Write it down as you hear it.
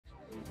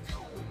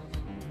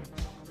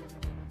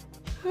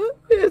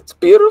It's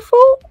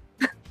beautiful.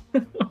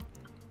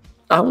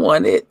 I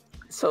want it.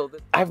 So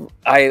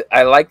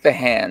I like the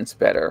hands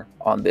better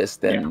on this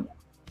than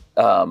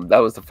that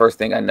was the first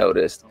thing I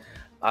noticed.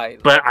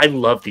 But I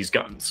love these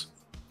guns.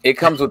 It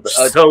comes with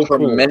a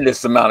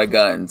tremendous amount of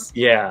guns.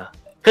 Yeah,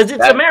 because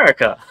it's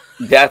America.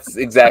 That's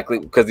exactly,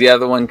 because the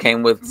other one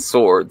came with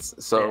swords.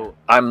 So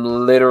I'm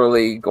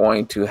literally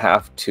going to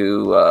have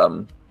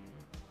to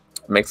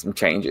make some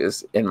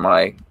changes in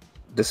my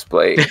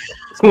display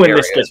when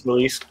this gets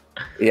released.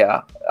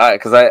 Yeah,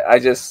 because I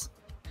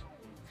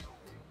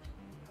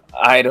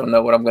don't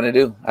know what I'm gonna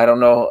do. I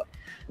don't know.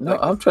 No,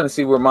 I'm trying to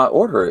see where my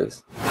order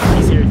is.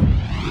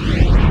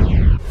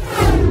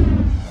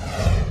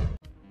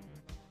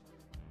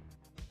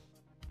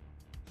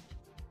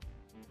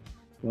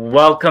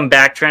 Welcome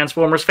back,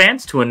 Transformers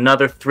fans, to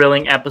another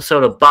thrilling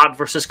episode of Bot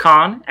vs.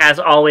 Con. As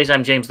always,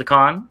 I'm James the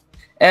Con.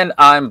 And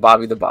I'm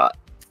Bobby the Bot.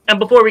 And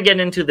before we get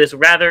into this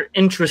rather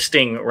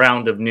interesting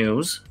round of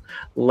news,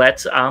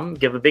 let's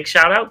give a big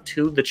shout out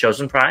to the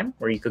Chosen Prime,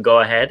 where you could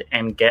go ahead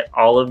and get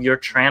all of your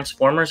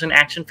Transformers and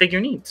action figure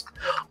needs.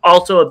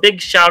 Also, a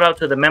big shout out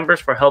to the members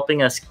for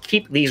helping us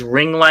keep these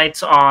ring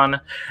lights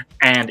on.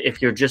 And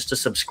if you're just a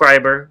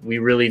subscriber, we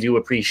really do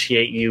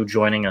appreciate you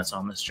joining us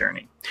on this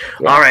journey.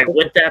 Yeah. All right,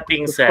 with that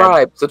being said,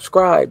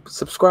 subscribe.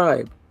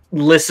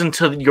 Listen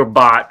to your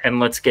bot and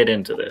let's get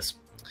into this.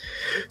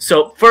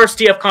 So first,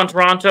 TFCon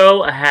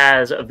Toronto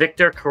has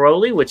Victor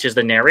Caroli, which is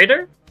the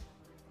narrator,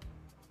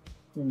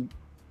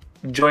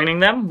 joining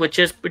them, which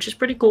is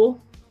pretty cool.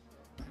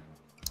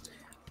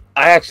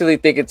 I actually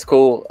think it's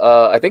cool.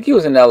 I think he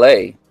was in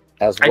LA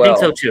as well. I think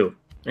so too.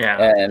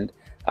 Yeah. And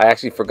I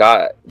actually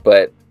forgot,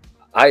 but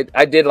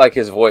I did like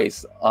his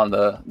voice on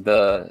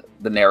the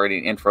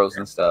narrating intros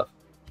and stuff.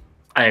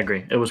 I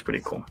agree. It was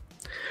pretty cool.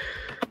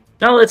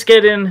 Now let's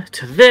get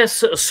into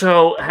this.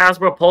 So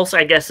Hasbro Pulse,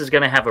 I guess, is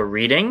going to have a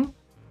reading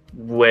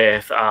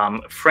with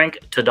Frank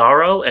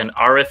Todaro and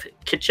Arif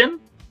Kinchin.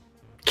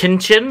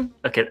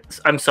 Okay,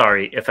 I'm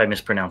sorry if I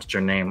mispronounced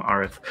your name,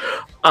 Arif.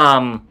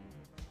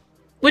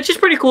 Which is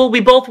pretty cool.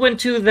 We both went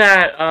to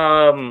that.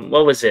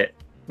 What was it?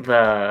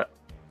 The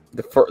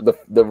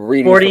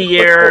reading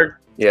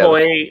 40-year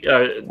toy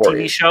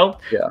TV show,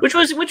 which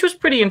was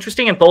pretty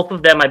interesting, and both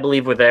of them, I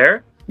believe, were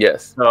there.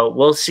 Yes. So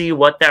we'll see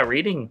what that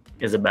reading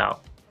is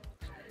about.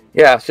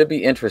 Yeah, it should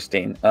be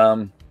interesting.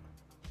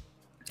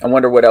 I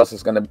wonder what else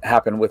is going to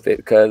happen with it,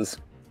 because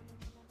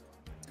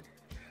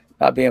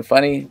not being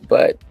funny,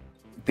 but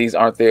these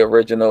aren't the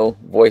original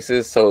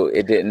voices, so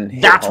it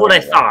didn't. That's what I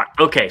thought.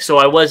 Okay, so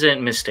I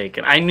wasn't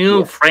mistaken. I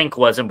knew Frank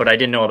wasn't, but I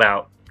didn't know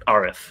about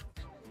Arif.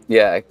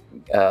 Yeah,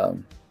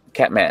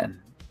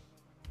 Catman.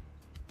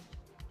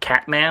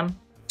 Catman.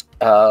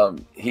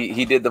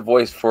 He did the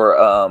voice for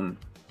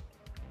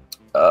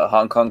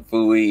Hong Kong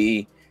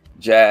Phooey,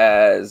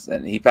 Jazz,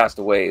 and he passed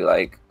away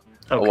like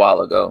a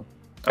while ago.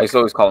 I used to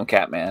always call him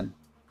Catman.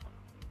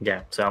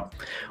 Yeah, so,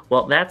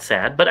 well, that's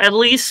sad, but at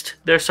least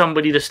there's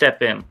somebody to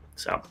step in.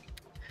 So,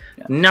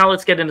 now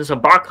let's get into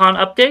some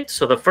BotCon updates.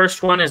 So the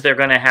first one is they're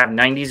going to have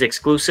 90s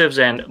exclusives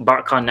and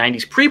BotCon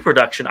 90s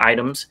pre-production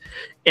items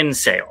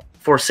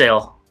for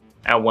sale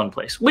at one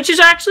place, which is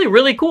actually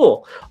really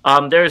cool.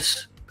 I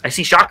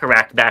see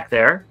Shockerak back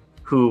there,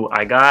 who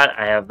I got.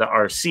 I have the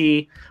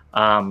RC,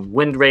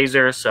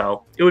 Windraiser,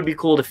 so it would be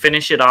cool to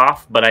finish it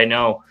off, but I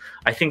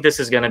think this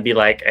is going to be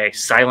like a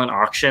silent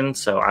auction,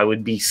 so I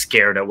would be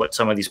scared at what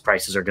some of these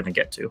prices are going to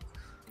get to.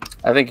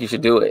 I think you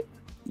should do it.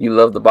 You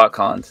love the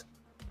BotCons.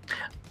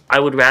 I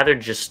would rather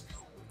just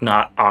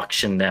not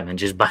auction them and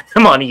just buy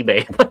them on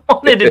eBay. If I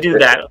wanted to do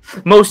that,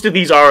 most of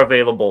these are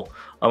available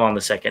on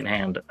the second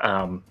hand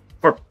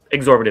for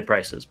exorbitant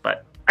prices,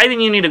 but I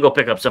think you need to go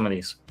pick up some of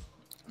these.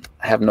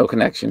 I have no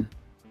connection.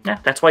 Yeah,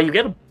 that's why you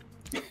get them.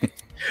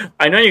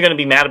 I know you're going to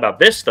be mad about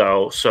this,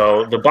 though.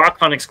 So the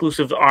BotCon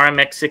exclusive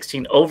RMX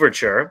 16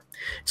 Overture,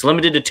 it's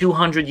limited to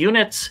 200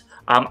 units.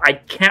 I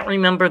can't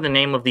remember the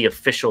name of the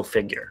official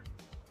figure,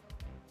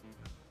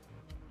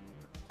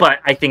 but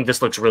I think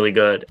this looks really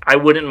good. I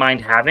wouldn't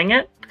mind having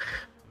it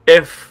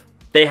if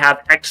they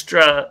have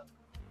extra,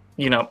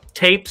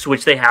 tapes,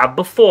 which they have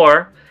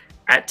before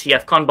at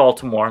TFCon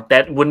Baltimore.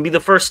 That wouldn't be the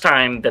first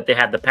time that they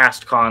had the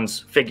past cons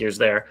figures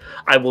there.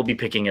 I will be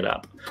picking it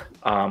up.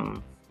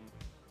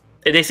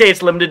 They say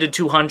it's limited to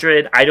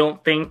 200. I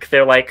don't think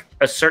they're like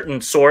a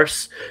certain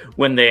source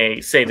when they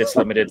say that's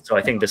limited, so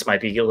I think this might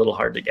be a little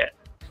hard to get.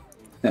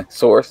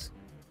 Source?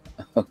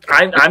 Okay.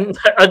 I'm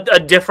a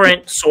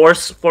different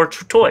source for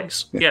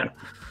toys. Yeah.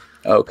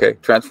 Okay.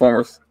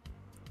 Transformers?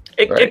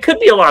 It could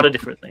be a lot of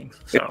different things.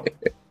 So.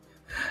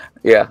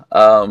 Yeah.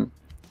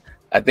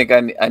 I think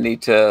I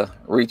need to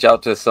reach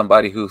out to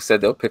somebody who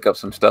said they'll pick up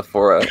some stuff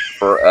for us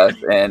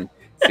and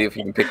see if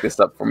you can pick this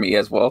up for me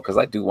as well, because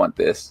I do want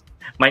this.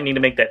 Might need to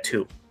make that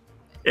too,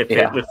 if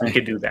we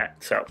could do that.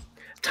 So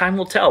time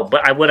will tell.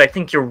 But what I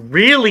think you're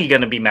really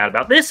going to be mad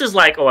about, this is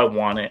like, oh, I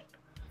want it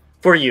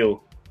for you.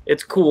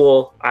 It's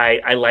cool.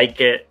 I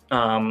like it.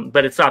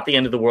 But it's not the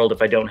end of the world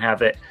if I don't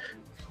have it.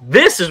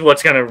 This is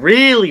what's going to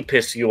really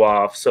piss you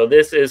off. So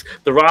this is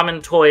the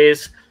Ramen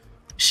Toys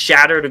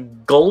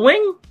Shattered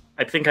Gullwing.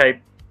 I think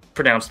I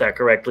pronounced that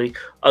correctly.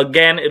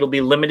 Again, it'll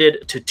be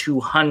limited to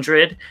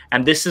 200,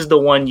 and this is the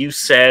one you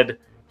said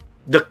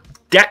the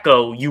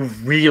deco you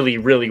really,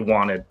 really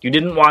wanted. You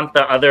didn't want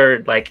the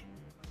other, like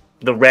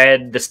the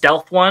red, the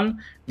stealth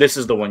one. This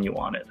is the one you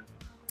wanted.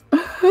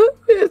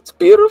 It's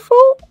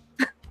beautiful.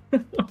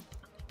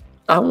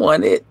 I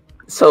want it.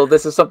 So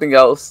this is something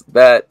else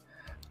that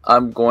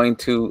I'm going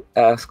to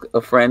ask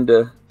a friend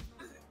to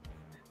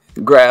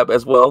grab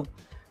as well.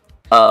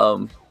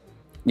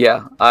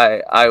 Yeah,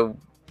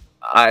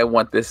 I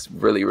want this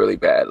really, really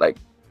bad. Like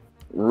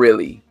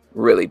really,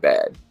 really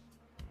bad.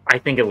 I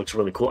think it looks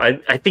really cool.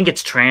 I think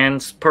it's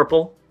trans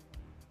purple.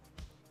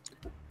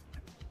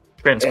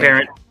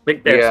 Transparent.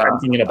 Yeah, I'm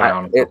thinking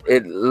about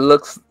it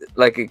looks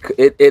like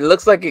it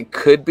looks like it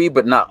could be,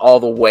 but not all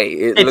the way.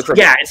 It looks like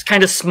it's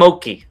kind of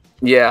smoky.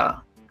 Yeah.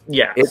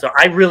 So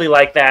I really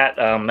like that.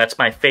 That's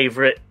my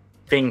favorite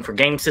thing for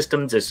game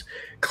systems is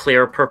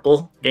clear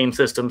purple game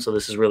systems. So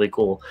this is really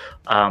cool.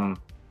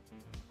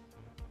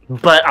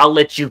 But I'll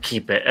let you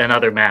keep it and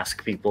other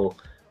mask people.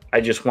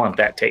 I just want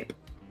that tape.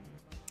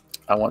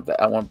 I want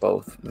that. I want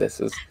both. This.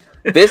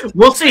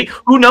 We'll see.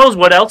 Who knows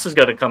what else is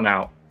going to come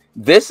out?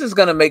 This is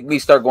going to make me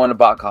start going to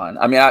BotCon.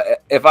 I mean,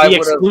 if I the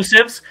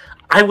exclusives,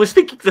 I was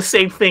thinking the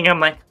same thing. I'm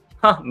like,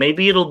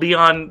 maybe it'll be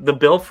on the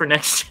bill for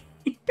next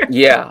year.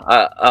 Yeah,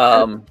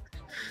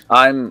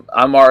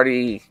 I'm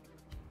already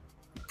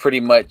pretty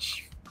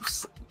much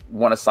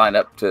want to sign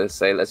up to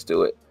say let's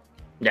do it.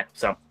 Yeah,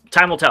 so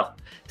time will tell.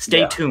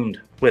 Stay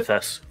tuned with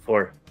us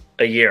for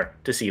a year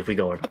to see if we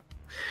go or not.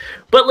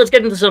 But let's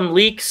get into some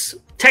leaks.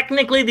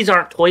 Technically, these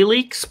aren't toy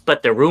leaks,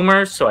 but they're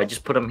rumors, so I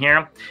just put them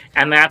here.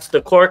 And that's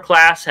the core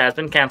class has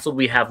been canceled.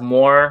 We have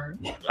more,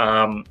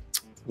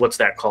 what's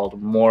that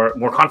called? More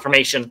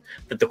confirmation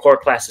that the core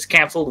class is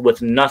canceled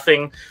with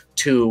nothing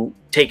to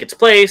take its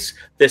place.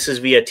 This is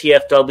via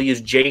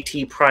TFW's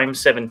JT Prime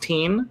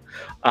 17.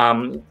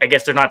 I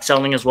guess they're not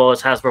selling as well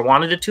as Hasbro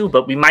wanted it to,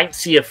 but we might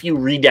see a few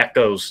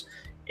redecos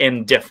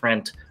in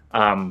different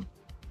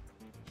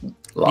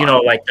you know,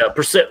 like the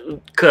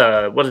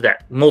what is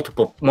that?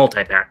 Multiple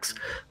multi-packs.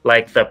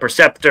 Like the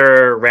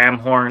Perceptor,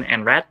 Ramhorn,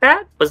 and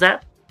Ratbat. Was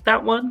that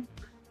one?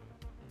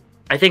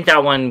 I think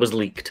that one was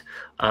leaked.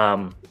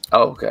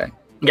 Okay.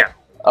 Yeah.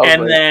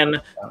 And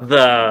then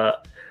the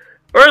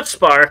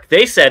Earthspark,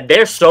 they said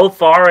they're so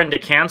far into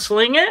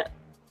canceling it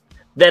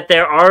that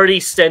they're already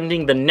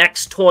sending the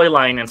next toy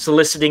line and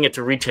soliciting it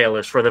to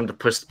retailers for them to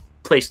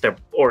place their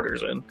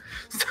orders in.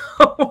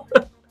 So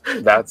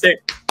that's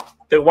it.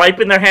 They're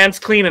wiping their hands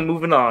clean and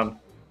moving on.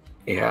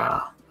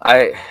 Yeah.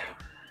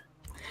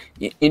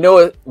 You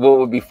know what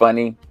would be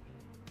funny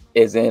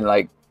is in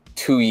like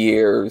 2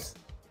 years,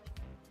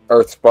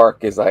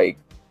 Earthspark is like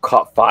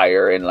caught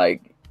fire and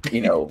like,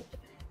 you know,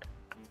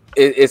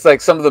 it's like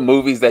some of the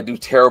movies that do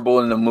terrible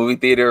in the movie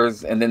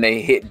theaters and then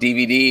they hit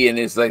DVD and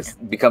it's like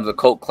becomes a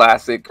cult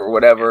classic or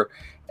whatever.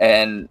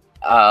 And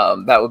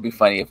that would be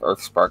funny if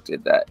Earthspark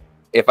did that.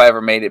 If I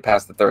ever made it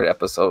past the 3rd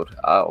episode,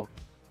 I'll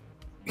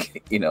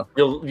you know,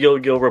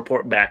 you'll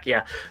report back.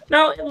 Yeah,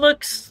 no, it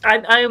looks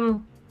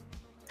I'm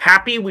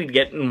happy we'd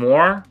get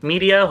more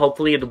media.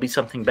 Hopefully it'll be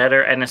something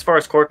better. And as far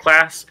as core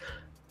class,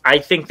 I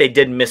think they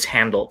did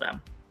mishandle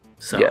them,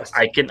 so yes.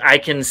 I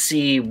can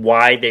see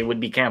why they would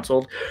be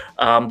canceled.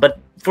 But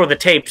for the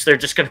tapes, they're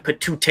just going to put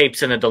 2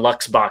 tapes in a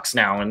deluxe box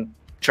now and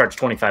charge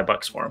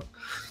 $25 for them.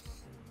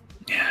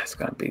 Yeah, it's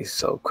going to be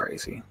so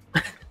crazy.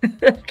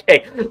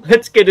 Okay,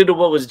 let's get into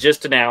what was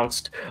just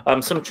announced.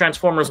 Some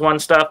Transformers 1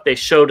 stuff. They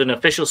showed an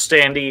official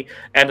standee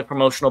and a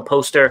promotional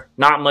poster.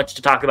 Not much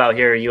to talk about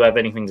here. You have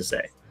anything to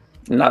say?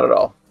 Not at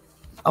all.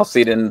 I'll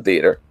see it in the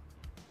theater.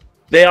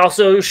 They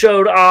also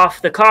showed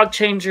off the Cog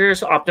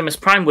Changers, Optimus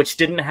Prime, which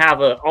didn't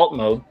have an alt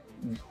mode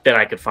that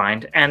I could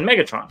find, and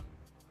Megatron.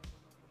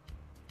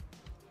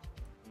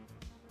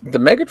 The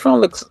Megatron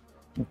looks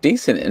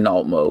decent in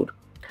alt mode.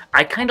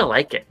 I kind of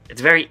like it.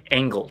 It's very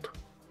angled.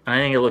 I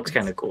think it looks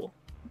kind of cool.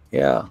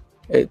 Yeah,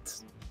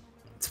 it's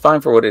fine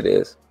for what it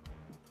is.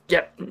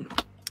 Yep.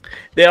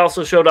 They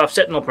also showed off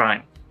Sentinel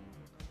Prime.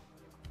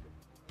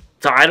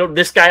 So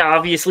this guy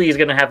obviously is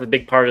going to have a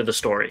big part of the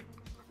story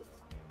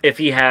if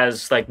he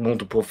has like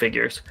multiple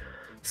figures.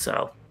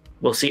 So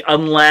we'll see,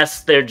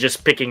 unless they're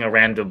just picking a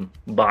random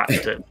bot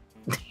to,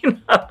 you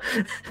know,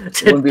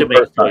 to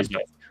make toys.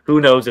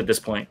 Who knows at this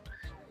point?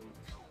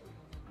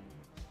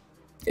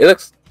 It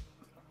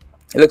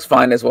looks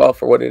fine as well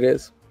for what it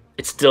is.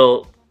 It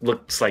still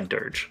looks like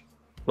Dirge,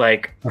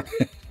 like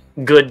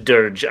good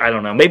Dirge. I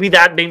don't know. Maybe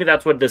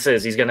that's what this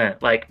is. He's gonna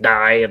like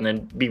die and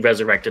then be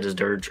resurrected as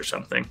Dirge or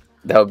something.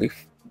 That would be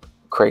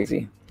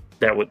crazy.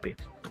 That would be.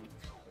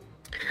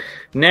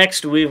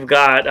 Next, we've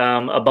got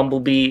a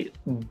Bumblebee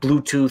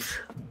Bluetooth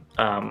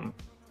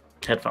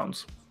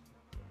headphones.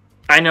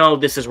 I know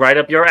this is right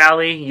up your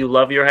alley. You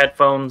love your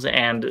headphones,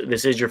 and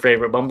this is your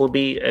favorite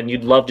Bumblebee, and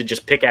you'd love to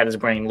just pick at his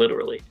brain,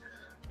 literally.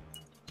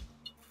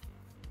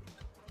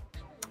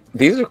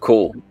 These are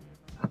cool.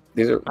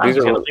 These are. Pick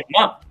them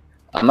up.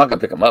 I'm not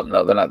gonna pick them up.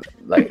 No, they're not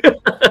like.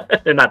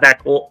 They're not that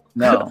cool.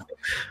 No,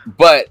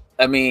 but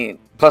I mean,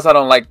 plus I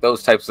don't like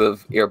those types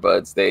of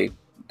earbuds. They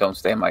don't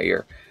stay in my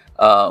ear.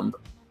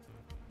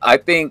 I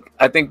think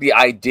the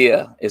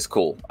idea is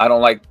cool. I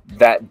don't like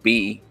that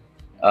B.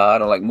 I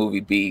don't like movie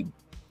B,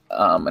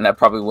 and I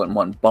probably wouldn't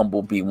want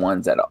Bumblebee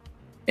ones at all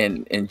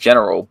in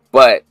general.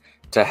 But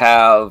to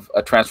have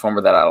a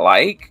transformer that I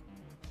like,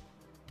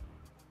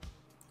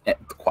 the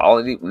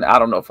quality, I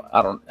don't know if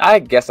I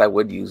guess I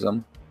would use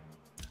them.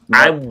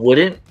 I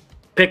wouldn't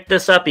pick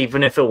this up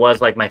even if it was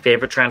like my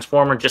favorite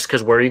transformer, just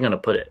because where are you going to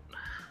put it?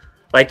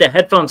 Like the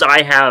headphones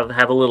I have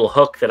a little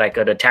hook that I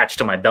could attach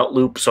to my belt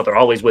loop, so they're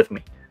always with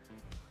me.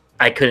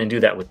 I couldn't do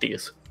that with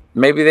these.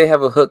 Maybe they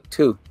have a hook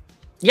too.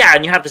 Yeah,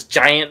 and you have this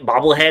giant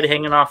bobblehead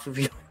hanging off of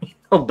your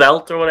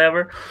belt or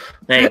whatever.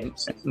 Like,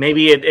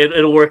 maybe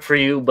it'll work for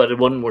you, but it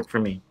wouldn't work for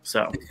me.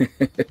 So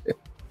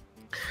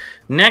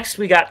next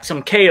we got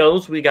some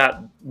KOs. We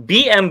got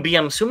BMB.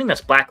 I'm assuming that's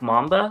Black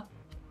Mamba,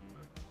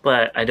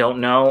 but I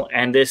don't know.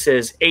 And this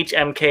is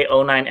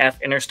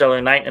HMK09F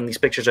Interstellar Night, and these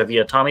pictures are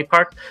via Tommy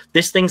Park.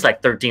 This thing's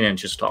like 13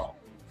 inches tall.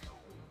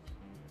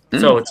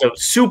 So it's a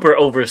super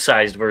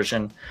oversized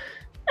version.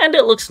 And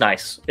it looks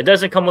nice. It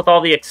doesn't come with all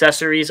the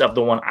accessories of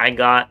the one I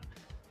got.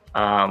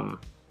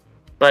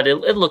 But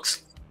it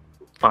looks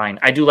fine.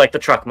 I do like the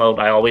truck mode.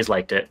 I always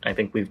liked it. I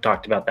think we've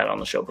talked about that on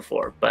the show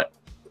before. But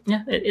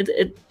yeah,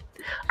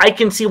 I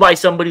can see why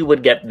somebody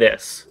would get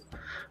this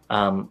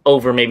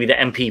over maybe the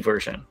MP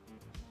version.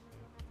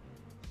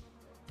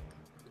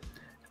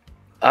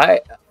 I'm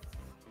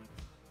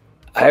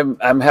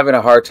having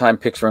a hard time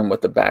picturing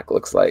what the back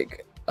looks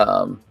like.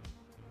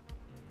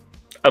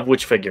 Of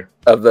which figure?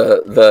 Of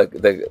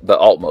the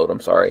alt mode.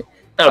 I'm sorry.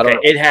 Okay,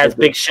 it has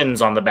big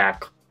shins on the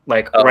back,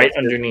 like right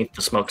underneath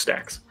the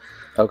smokestacks.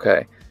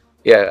 Okay,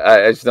 yeah,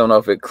 I just don't know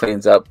if it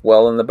cleans up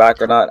well in the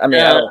back or not. I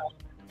mean,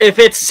 if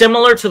it's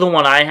similar to the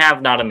one I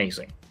have, not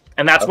amazing,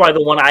 and that's why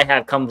the one I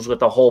have comes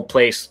with a whole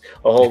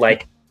whole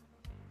like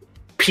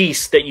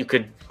piece that you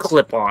could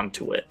clip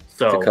onto it,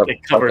 so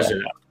it covers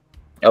it up.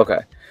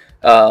 Okay.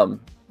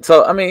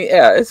 So I mean,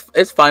 yeah,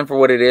 it's fine for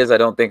what it is. I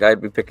don't think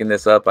I'd be picking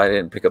this up. I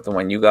didn't pick up the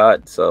one you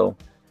got, so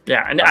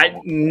yeah. And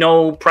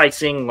no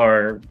pricing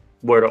or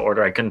where to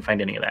order. I couldn't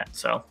find any of that.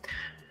 So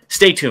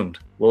stay tuned.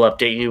 We'll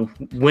update you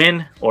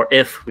when or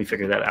if we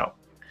figure that out.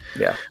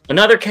 Yeah.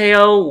 Another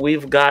KO.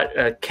 We've got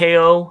a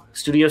KO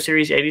Studio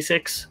Series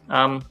 86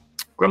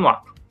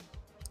 Grimlock.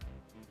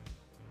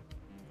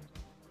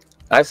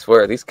 I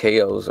swear these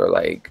KOs are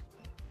like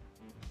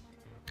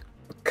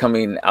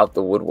coming out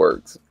the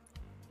woodworks.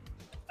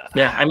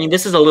 Yeah, I mean,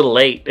 this is a little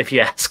late, if you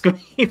ask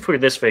me, for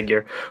this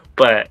figure,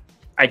 but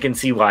I can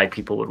see why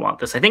people would want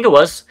this. I think it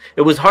was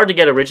hard to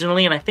get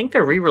originally, and I think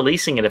they're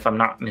re-releasing it, if I'm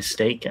not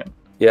mistaken.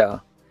 Yeah,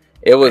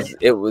 it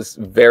was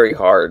very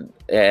hard.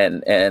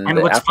 And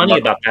what's funny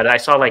about that, I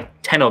saw like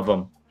 10 of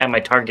them at my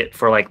Target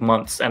for like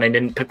months, and I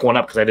didn't pick one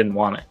up because I didn't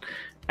want it.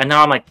 And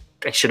now I'm like,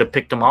 I should have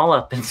picked them all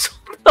up and sold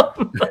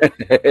them.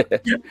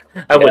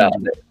 I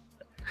wouldn't.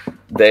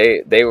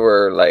 They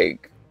were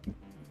like,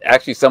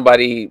 actually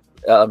somebody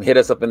hit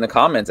us up in the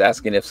comments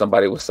asking if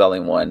somebody was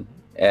selling one,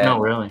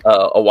 and really?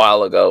 A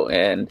while ago,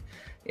 and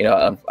you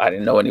know, I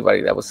didn't know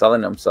anybody that was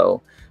selling them,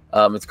 so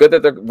it's good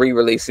that they're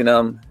re-releasing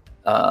them.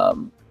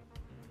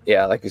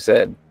 Yeah, like you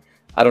said,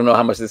 I don't know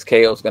how much this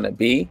KO is going to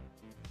be,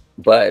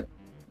 but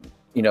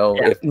you know,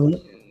 if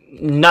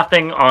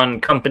nothing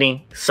on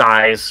company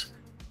size,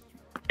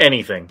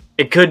 anything,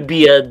 it could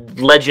be a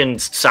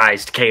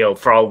legend-sized KO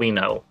for all we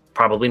know.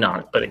 Probably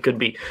not, but it could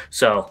be.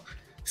 So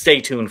stay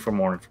tuned for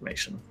more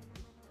information.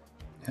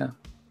 Yeah.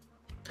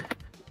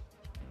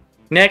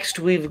 Next,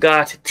 we've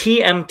got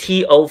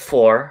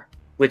TMT04,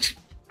 which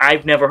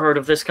I've never heard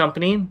of this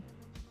company,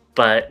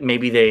 but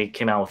maybe they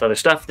came out with other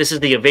stuff. This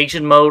is the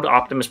Evasion Mode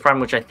Optimus Prime,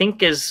 which I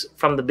think is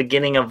from the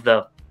beginning of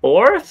the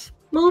 4th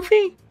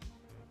movie.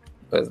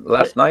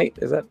 Last night,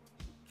 is that?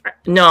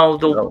 No,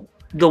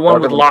 the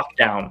one with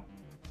Lockdown.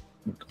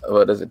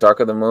 What is it?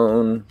 Dark of the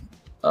Moon.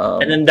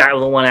 And then that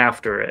the one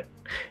after it.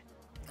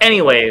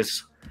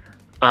 Anyways,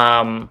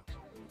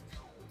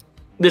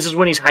 this is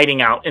when he's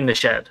hiding out in the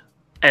shed,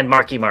 and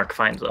Marky Mark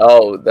finds him.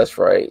 Oh, that's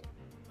right.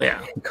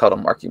 Yeah. He called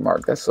him Marky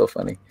Mark. That's so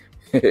funny.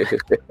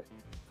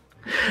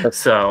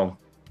 So,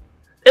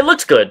 it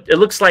looks good. It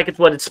looks like it's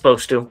what it's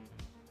supposed to.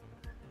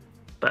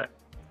 But,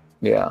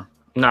 yeah.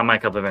 Not my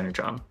cup of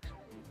energon.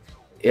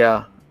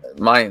 Yeah.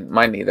 Mine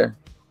neither.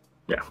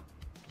 Yeah.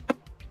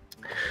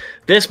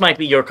 This might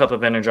be your cup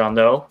of energon,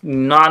 though.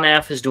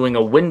 Non-F is doing a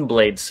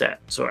Windblade set.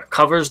 So it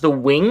covers the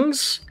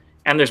wings,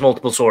 and there's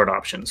multiple sword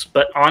options.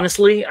 But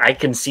honestly, I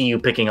can see you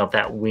picking up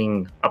that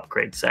wing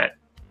upgrade set.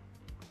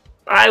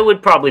 I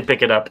would probably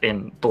pick it up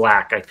in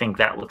black. I think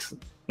that looks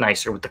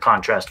nicer with the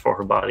contrast for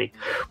her body.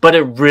 But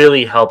it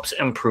really helps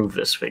improve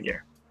this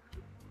figure.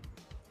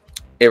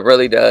 It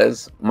really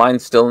does.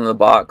 Mine's still in the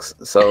box,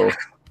 so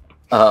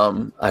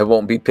I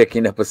won't be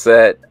picking up a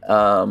set.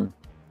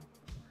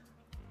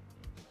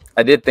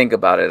 I did think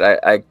about it.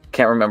 I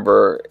can't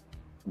remember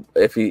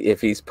if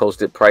he's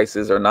posted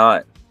prices or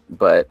not,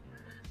 but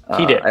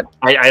he did.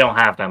 I don't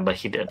have them, but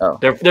he did. Oh.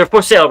 They're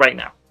for sale right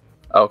now.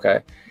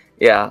 Okay,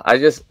 Yeah, I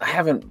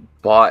haven't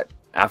bought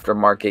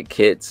aftermarket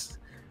kits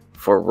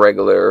for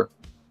regular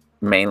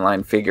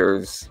mainline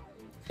figures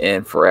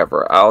in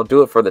forever. I'll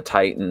do it for the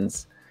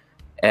Titans,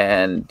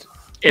 and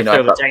if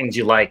they're the Titans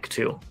you like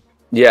too.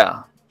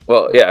 Yeah,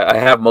 well, yeah, I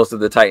have most of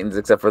the Titans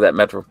except for that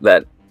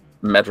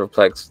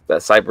Metroplex, that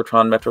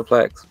Cybertron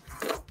Metroplex.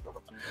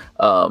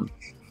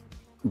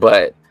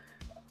 But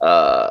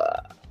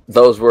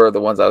those were the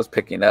ones I was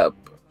picking up,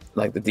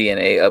 like the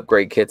DNA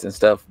upgrade kits and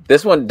stuff.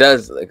 This one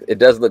does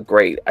look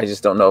great. I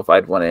just don't know if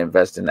I'd want to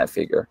invest in that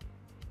figure.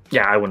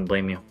 Yeah, I wouldn't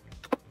blame you.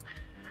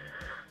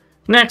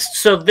 Next,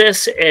 so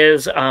this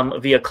is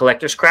via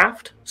Collector's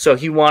Craft. So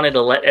he wanted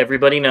to let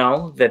everybody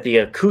know that the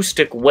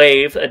acoustic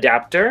wave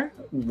adapter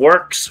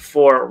works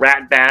for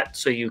Rat-Bat,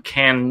 so you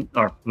can,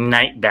 or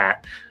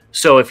Night-Bat.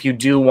 So if you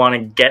do want to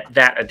get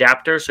that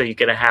adapter, so you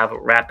get to have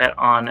Rat-Bat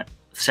on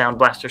Sound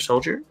Blaster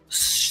Soldier.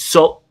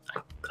 So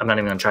I'm not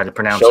even going to try to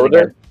pronounce it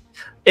again.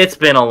 It's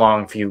been a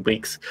long few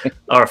weeks,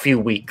 or a few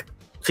weeks.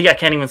 See, I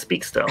can't even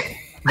speak still.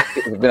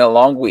 It's been a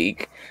long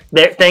week.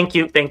 There, thank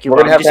you. We're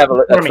going to have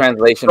a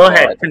translation. Go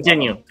ahead,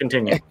 continue.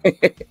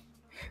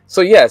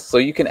 So yes, so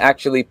you can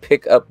actually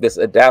pick up this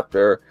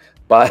adapter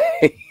by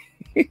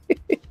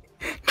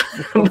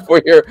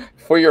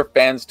for your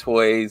fans'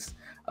 toys,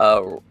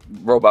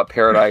 Robot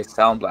Paradise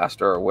Sound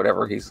Blaster or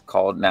whatever he's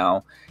called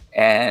now,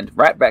 and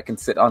Rat-Bat can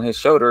sit on his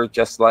shoulder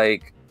just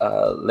like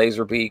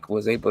Laserbeak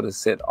was able to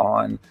sit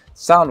on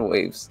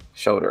Soundwave's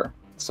shoulder.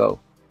 So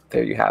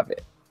there you have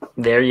it.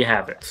 There you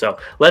have it. So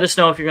let us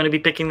know if you're going to be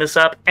picking this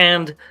up,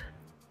 and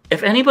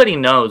if anybody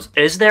knows,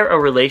 is there a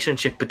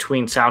relationship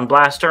between Sound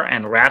Blaster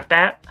and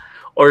Rat-Bat,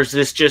 or is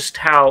this just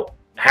how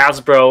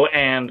Hasbro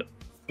and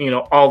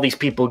all these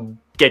people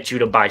get you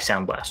to buy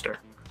Sound Blaster?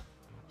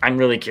 I'm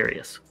really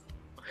curious.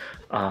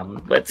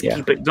 Let's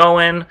keep it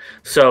going.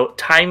 So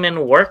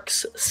Timon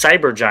Works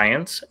Cyber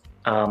Giants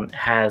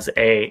has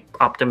a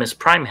Optimus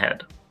Prime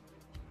head.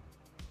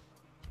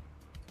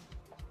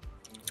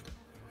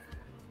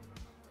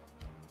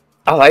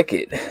 I like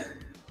it.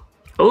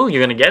 Oh,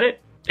 you're gonna get it?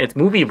 It's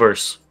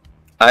Movieverse.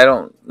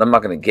 I'm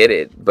not gonna get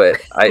it,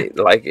 but I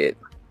like it.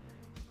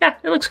 Yeah,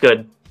 it looks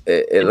good.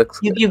 It looks.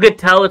 You could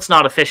tell it's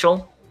not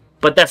official,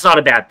 but that's not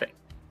a bad thing.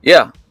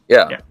 Yeah.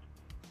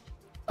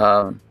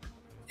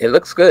 It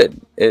looks good.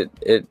 It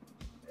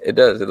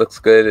does. It looks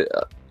good.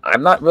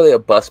 I'm not really a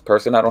bust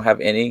person. I don't have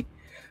any,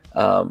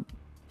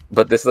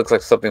 but this looks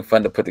like something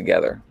fun to put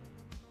together.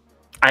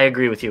 I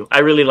agree with you. I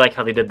really like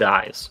how they did the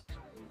eyes.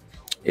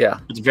 Yeah,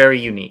 it's very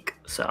unique.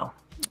 So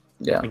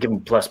yeah, I give them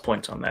plus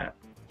points on that.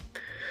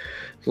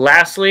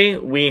 Lastly,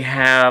 we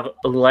have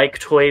Like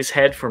Toys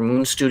head for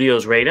Moon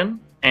Studios Raiden,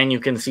 and you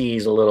can see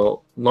he's a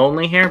little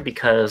lonely here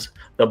because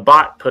the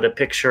bot put a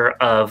picture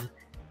of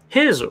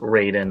his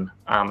Raiden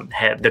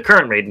head, the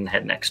current Raiden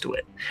head, next to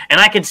it. And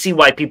I can see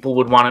why people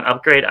would want an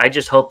upgrade. I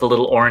just hope the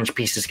little orange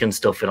pieces can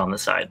still fit on the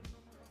side.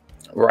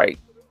 Right.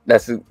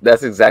 That's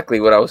exactly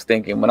what I was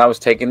thinking. When I was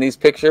taking these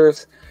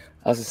pictures,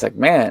 I was just like,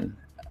 man,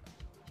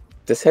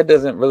 this head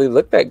doesn't really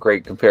look that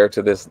great compared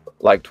to this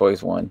Like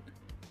Toys one.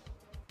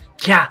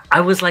 Yeah, I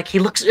was like,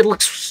 it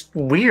looks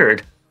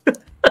weird.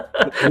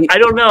 I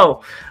don't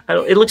know.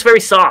 It looks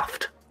very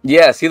soft.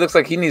 Yes, he looks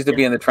like he needs to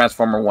be in the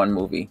Transformer 1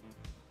 movie.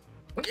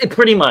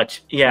 Pretty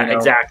much. Yeah,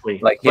 exactly.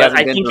 Like, but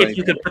I think if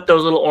you could put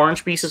those little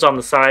orange pieces on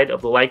the side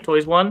of the Like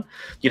Toys one,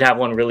 you'd have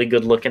one really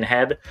good looking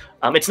head.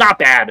 It's not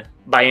bad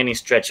by any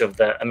stretch of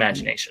the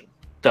imagination.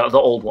 The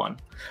old one.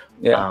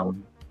 Yeah.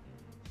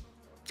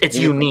 It's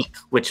unique,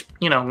 which,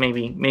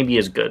 maybe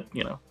is good,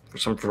 for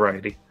some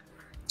variety.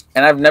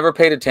 And I've never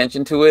paid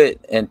attention to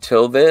it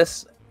until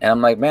this. And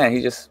I'm like, man,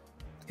 he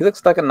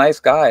looks like a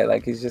nice guy.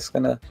 Like, he's just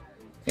gonna,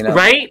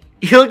 Right?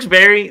 He looks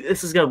very,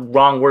 this is a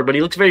wrong word, but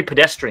he looks very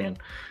pedestrian.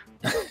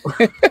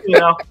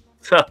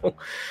 So,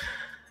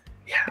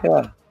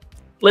 yeah.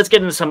 Let's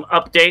get into some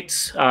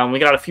updates. We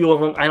got a few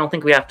of them. I don't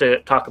think we have to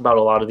talk about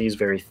a lot of these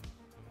very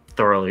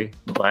thoroughly.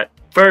 But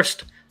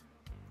first,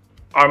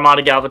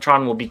 Armada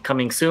Galvatron will be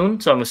coming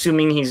soon. So I'm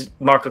assuming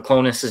Marco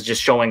Clonus is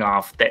just showing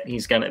off that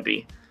he's going to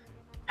be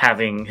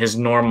having his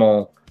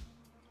normal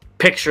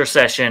picture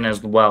session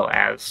as well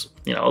as,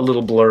 a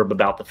little blurb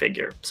about the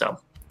figure. So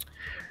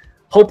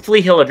hopefully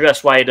he'll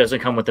address why it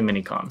doesn't come with the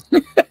Minicon.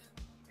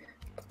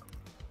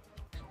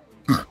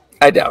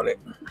 I doubt it.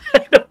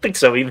 I don't think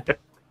so either.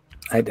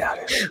 I doubt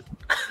it.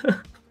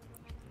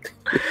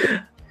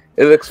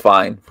 It looks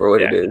fine for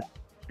what it is.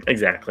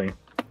 Exactly.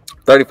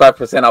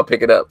 35%, I'll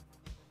pick it up.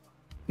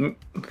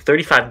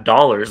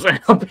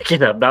 $35, I'll pick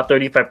it up, not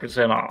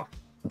 35% off.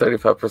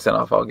 35%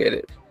 off, I'll get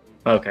it.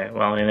 Okay,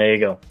 well, and there you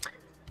go.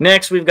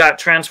 Next, we've got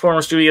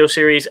Transformers Studio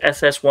Series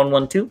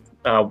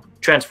SS112,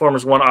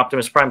 Transformers 1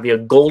 Optimus Prime via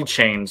gold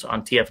chains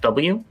on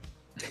TFW.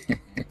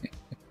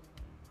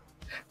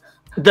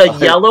 The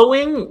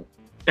yellowing,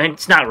 and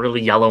it's not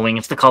really yellowing,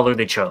 it's the color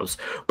they chose,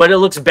 but it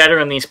looks better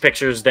in these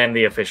pictures than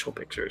the official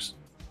pictures.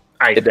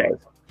 It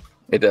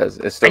does.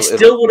 I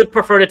still would have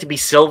preferred it to be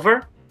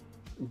silver,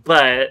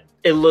 but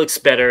it looks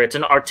better. It's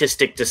an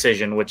artistic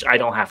decision, which I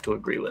don't have to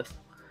agree with.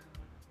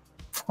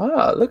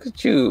 Ah, look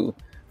at you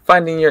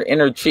finding your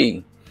inner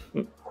chi.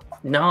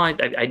 No,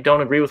 I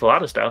don't agree with a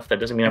lot of stuff. That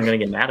doesn't mean I'm going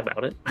to get mad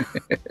about it.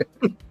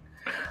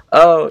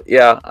 Oh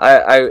yeah,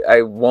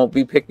 I won't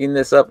be picking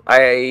this up.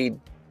 I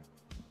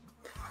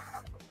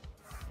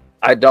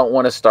don't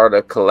want to start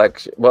a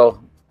collection.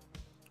 Well,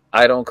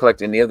 I don't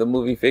collect any of the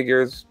movie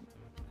figures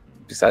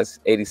besides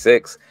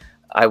 86.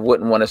 I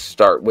wouldn't want to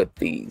start with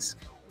these.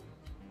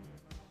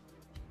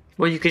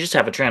 Well, you could just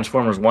have a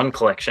Transformers 1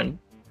 collection.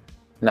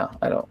 No,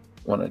 I don't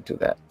want to do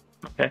that.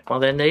 Okay, well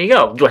then there you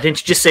go. Why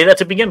didn't you just say that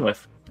to begin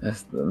with?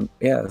 That's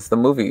the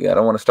movie. I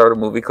don't want to start a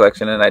movie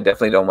collection, and I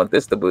definitely don't want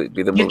this to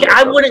be the movie.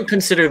 I wouldn't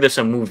consider this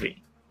a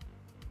movie.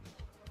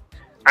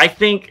 I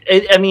think,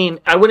 I mean,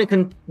 I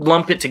wouldn't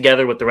lump it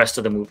together with the rest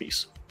of the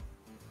movies.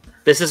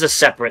 This is a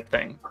separate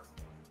thing.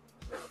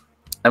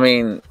 I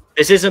mean,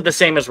 this isn't the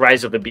same as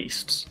Rise of the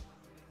Beasts,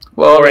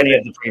 or any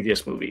of the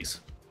previous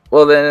movies.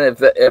 Well, then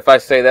if I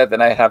say that,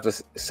 then I have to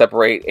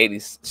separate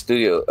 80s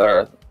studio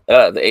or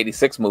the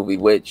 86 movie,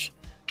 which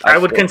I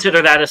would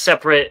consider that a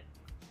separate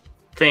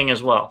thing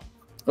as well.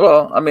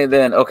 Well, I mean,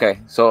 then okay,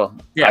 so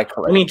yeah,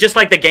 I mean, just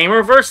like the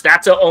Gamerverse,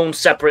 that's its own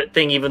separate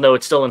thing, even though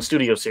it's still in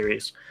studio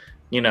series.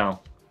 You know.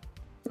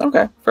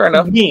 Okay, fair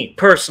enough. Me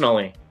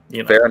personally,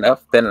 you know. Fair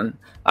enough. Then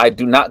I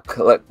do not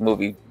collect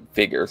movie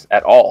figures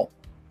at all.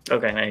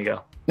 Okay, there you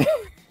go.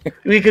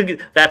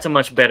 That's a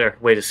much better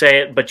way to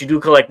say it. But you do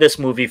collect this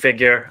movie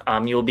figure.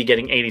 You will be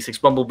getting 86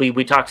 Bumblebee.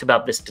 We talked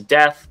about this to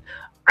death.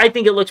 I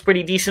think it looks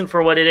pretty decent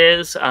for what it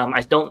is.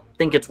 I don't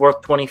think it's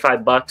worth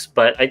 $25,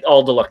 but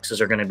all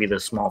deluxes are going to be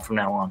this small from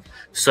now on.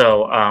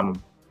 So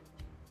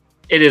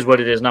it is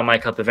what it is. Not my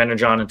cup of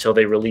energon until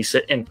they release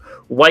it in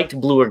white,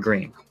 blue, or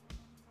green.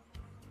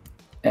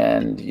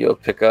 And you'll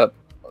pick up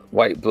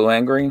white, blue,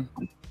 and green?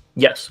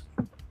 Yes.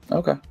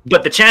 Okay.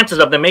 But the chances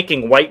of them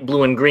making white,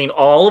 blue, and green,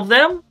 all of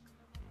them,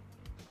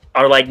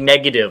 are like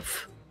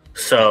negative.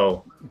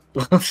 So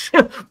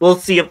we'll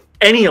see if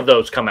any of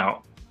those come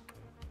out.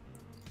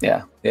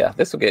 Yeah.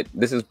 This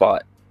is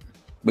bought.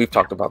 We've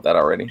talked about that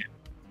already.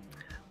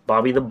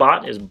 Bobby the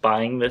Bot is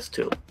buying this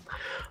too.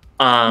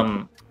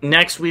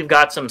 Next, we've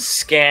got some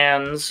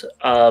scans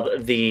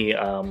of the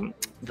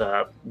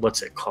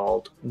what's it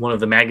called? One of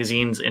the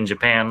magazines in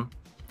Japan.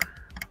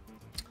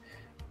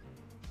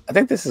 I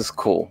think this is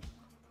cool.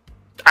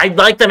 I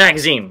like the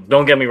magazine.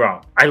 Don't get me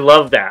wrong. I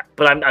love that.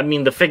 But I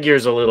mean, the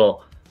figure's a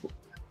little.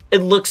 It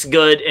looks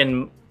good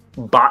in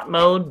bot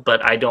mode,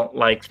 but I don't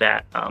like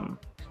that.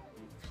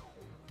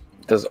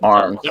 Those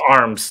arms.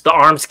 The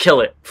arms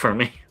kill it for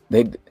me.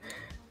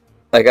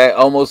 I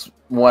almost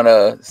want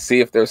to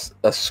see if there's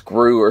a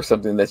screw or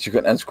something that you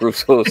can unscrew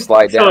so it'll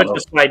slide down. So it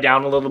just slide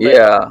down a little bit.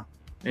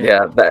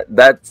 Yeah.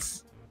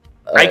 That's.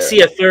 I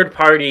see a third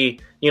party,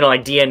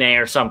 like DNA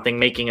or something,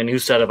 making a new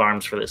set of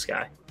arms for this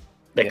guy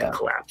that can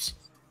collapse.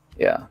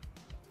 Yeah,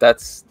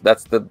 that's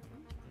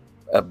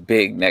a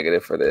big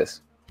negative for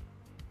this.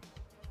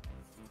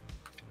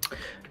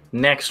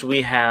 Next,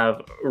 we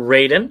have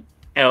Raiden.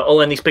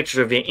 And these pictures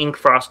are via Ink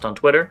Frost on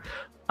Twitter.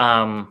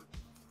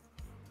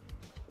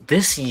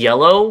 This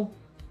yellow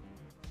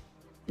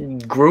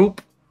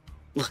group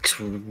looks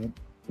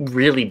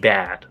really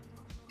bad.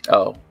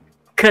 Oh.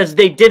 Because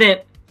they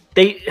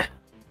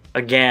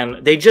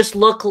just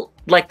look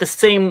like the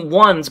same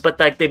ones, but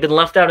like they've been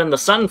left out in the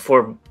sun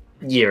for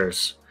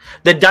years.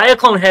 The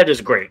Diaclone head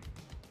is great.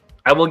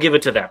 I will give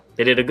it to them.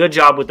 They did a good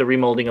job with the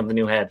remolding of the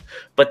new head.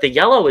 But the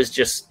yellow is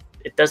just,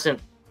 it doesn't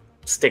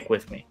stick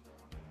with me.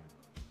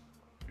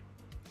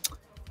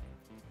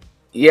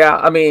 Yeah,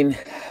 I mean,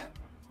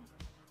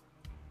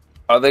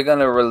 are they going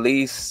to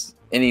release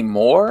any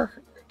more?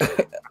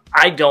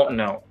 I don't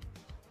know.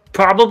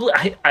 Probably,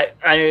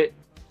 I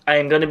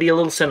am going to be a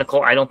little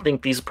cynical. I don't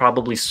think these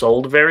probably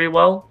sold very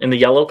well in the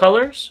yellow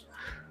colors.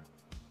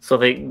 So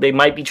they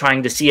might be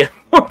trying to see if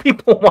more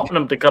people want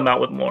them to come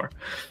out with more.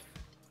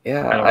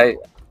 Yeah,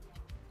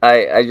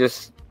 I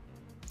just,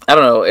 I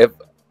don't know. If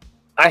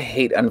I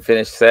hate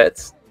unfinished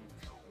sets.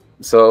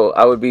 So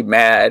I would be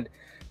mad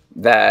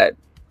that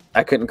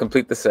I couldn't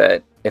complete the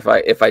set if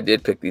I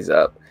did pick these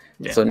up.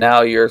 Yeah. So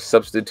now you're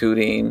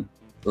substituting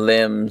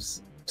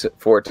limbs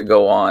for it to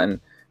go on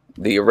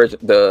the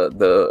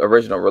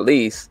original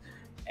release,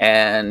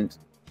 and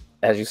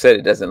as you said,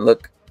 it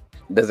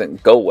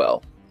doesn't go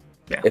well.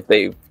 Yeah. If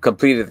they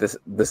completed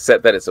the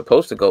set that it's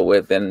supposed to go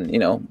with, then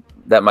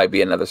that might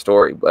be another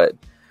story. But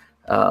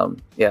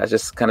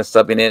just kind of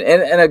subbing in,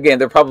 and again,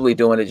 they're probably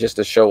doing it just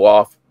to show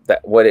off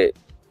what it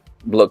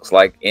looks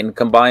like in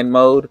combined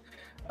mode.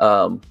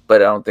 But I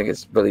don't think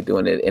it's really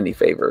doing it any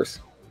favors.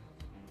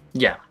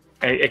 Yeah,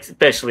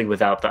 especially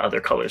without the other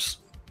colors.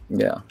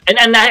 Yeah,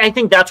 and I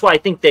think that's why I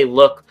think they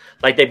look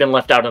like they've been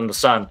left out in the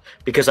sun,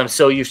 because I'm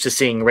so used to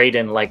seeing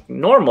Raiden like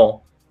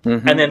normal,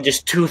 and then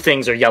just two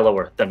things are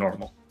yellower than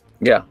normal.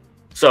 Yeah,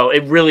 so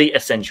it really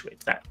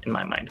accentuates that in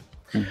my mind.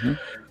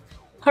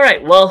 All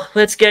right, well,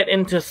 let's get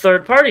into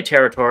third-party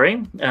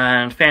territory.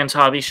 And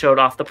Fanshobby showed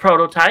off the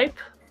prototype.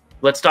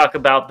 Let's talk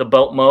about the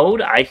boat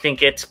mode. I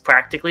think it's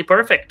practically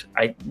perfect.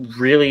 I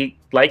really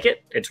like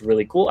it. It's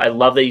really cool. I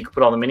love that you can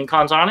put all the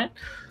mini-cons on it.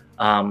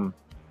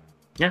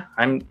 Yeah,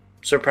 I'm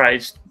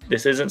surprised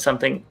this isn't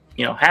something,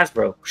 you know,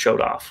 Hasbro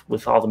showed off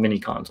with all the mini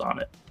cons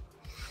on it.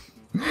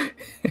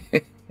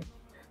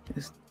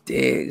 Just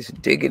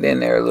dig it in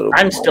there a little bit.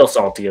 I'm still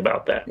salty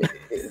about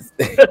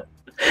that.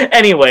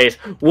 Anyways,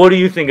 what do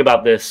you think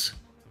about this?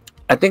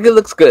 I think it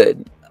looks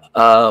good.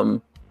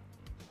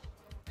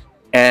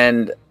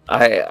 And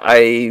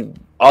I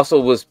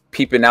also was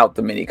peeping out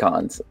the mini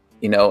cons,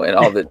 you know, and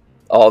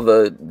all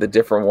the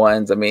different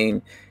ones. I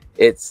mean,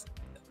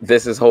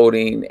 this is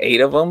holding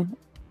 8 of them,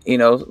 you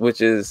know,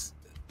 which is,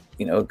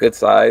 you know, a good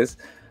size.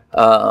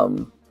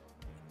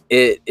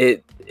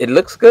 It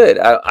looks good.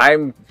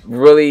 I'm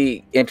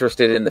really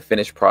interested in the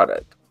finished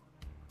product.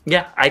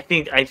 Yeah, I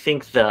think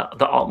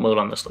the alt mode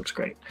on this looks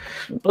great.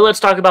 But let's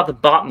talk about the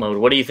bot mode.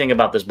 What do you think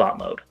about this bot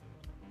mode?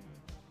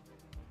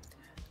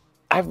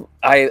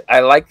 I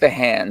like the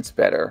hands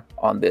better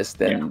on this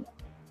than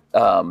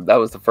that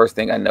was the first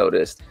thing I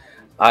noticed.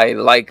 I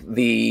like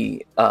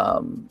the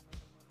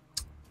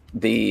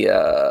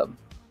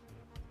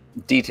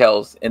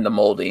details in the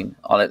molding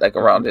on it, like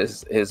around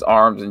his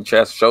arms and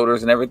chest,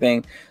 shoulders, and everything.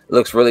 It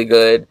looks really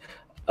good.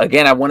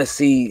 Again, I want to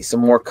see some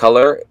more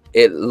color.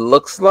 It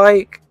looks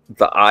like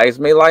the eyes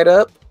may light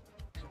up,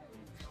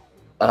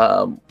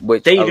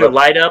 which they either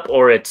light up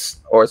or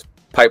it's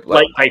pipe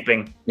light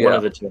piping. One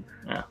of the two.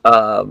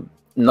 Yeah.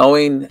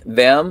 Knowing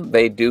them,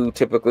 they do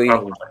typically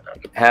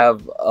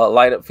have a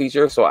light up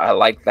feature, so I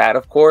like that,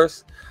 of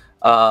course.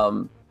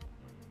 It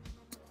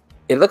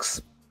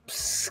looks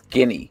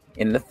skinny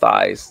in the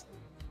thighs.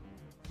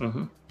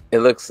 Mm-hmm. It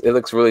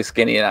looks really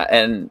skinny,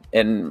 and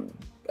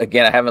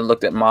again, I haven't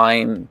looked at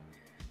mine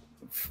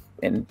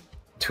in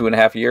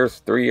 2.5 years,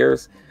 3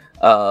 years,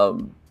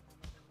 and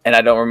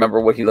I don't remember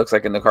what he looks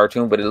like in the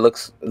cartoon, but it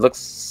looks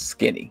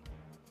skinny.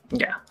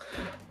 Yeah,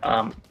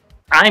 I'm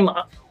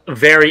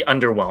very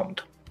underwhelmed.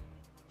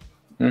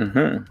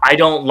 Mm-hmm. I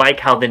don't like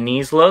how the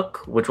knees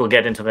look, which we'll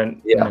get into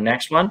in the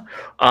next one.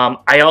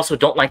 I also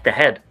don't like the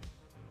head.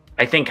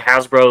 I think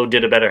Hasbro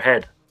did a better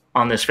head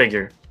on this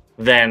figure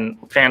than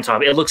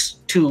Fanshobby. It looks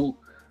too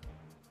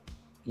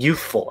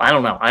youthful. I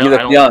don't know.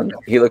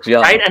 He looks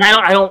young, right? And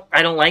I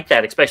don't like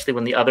that, especially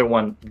when the other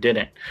one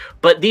didn't.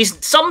 But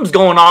something's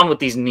going on with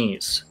these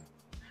knees.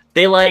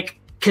 They like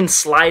can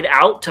slide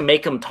out to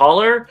make them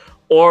taller,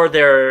 or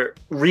they're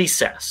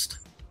recessed.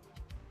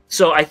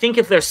 So I think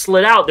if they're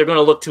slid out, they're going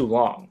to look too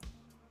long.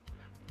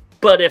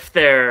 But if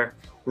they're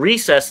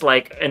recessed,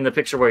 like in the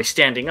picture where he's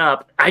standing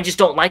up, I just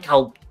don't like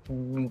how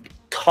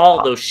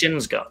tall those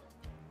shins go.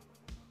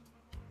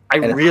 I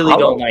really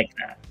don't like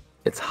that.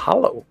 It's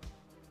hollow.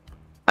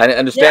 I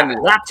understand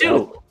that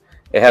too.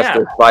 It has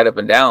to slide up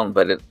and down,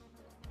 but it's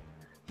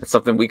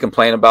something we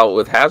complain about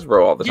with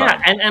Hasbro all the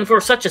time. Yeah, and for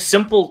such a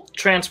simple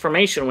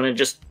transformation, when it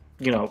just,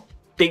 you know,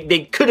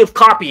 they could have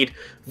copied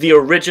the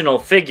original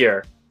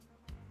figure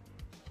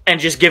and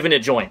just given it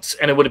joints,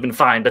 and it would have been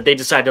fine. But they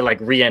decided to like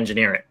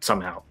re-engineer it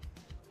somehow,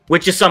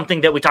 which is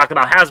something that we talk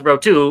about Hasbro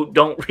too.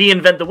 Don't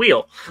reinvent the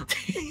wheel,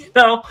 you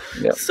know.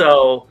 Yep.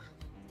 So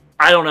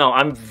I don't know.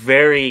 I'm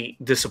very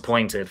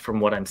disappointed from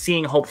what I'm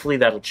seeing. Hopefully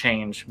that'll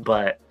change.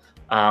 But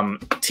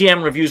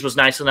TM Reviews was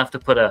nice enough to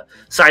put a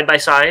side by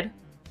side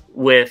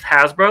with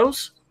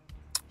Hasbro's,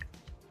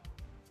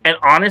 and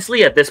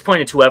honestly, at this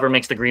point, it's whoever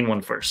makes the green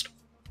one first.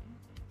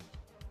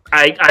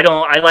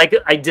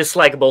 I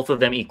dislike both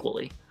of them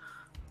equally.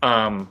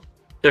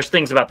 There's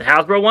things about the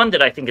Hasbro one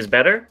that I think is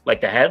better,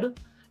 like the head,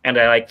 and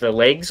I like the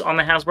legs on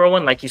the Hasbro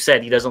one. Like you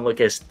said, he doesn't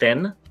look as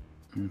thin.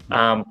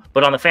 Mm-hmm.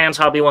 But on the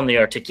Fanshobby one, the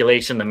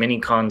articulation, the mini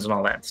cons, and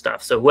all that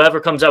stuff. So whoever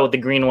comes out with the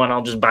green one,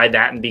 I'll just buy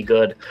that and be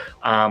good.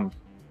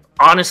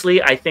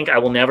 Honestly, I think I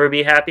will never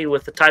be happy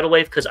with the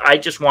TIDALWAVE because I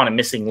just want a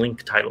missing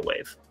link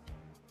TIDALWAVE.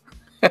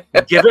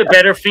 Give it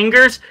better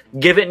fingers,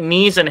 give it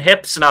knees and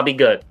hips, and I'll be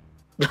good.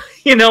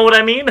 You know what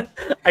I mean?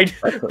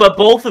 But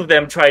both of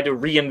them tried to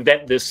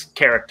reinvent this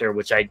character,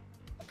 which I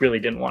really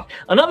didn't want.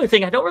 Another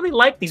thing, I don't really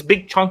like these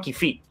big chunky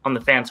feet on the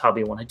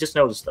Fanshobby one. I just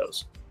noticed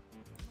those.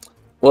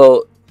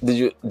 Well,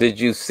 did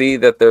you see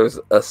that there's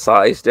a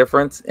size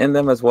difference in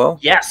them as well?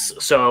 Yes.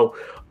 So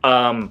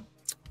TM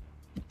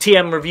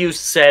Reviews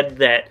said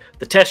that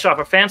the test shop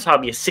for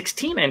Fanshobby is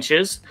 16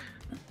 inches.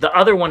 The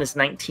other one is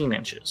 19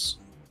 inches.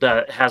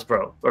 The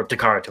Hasbro, or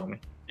Takara told me,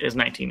 is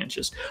 19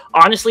 inches.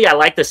 Honestly, I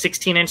like the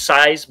 16-inch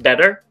size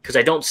better because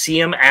I don't see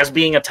him as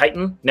being a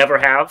Titan. Never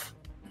have.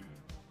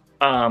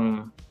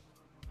 But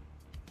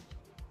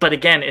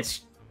again,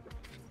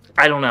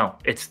 I don't know.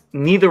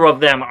 Neither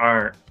of them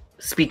are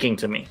speaking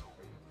to me.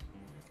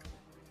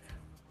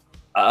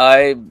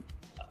 I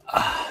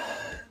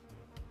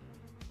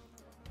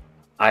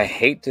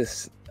hate to.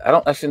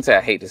 I shouldn't say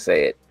I hate to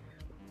say it.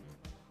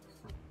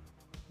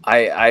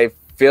 I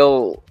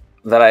feel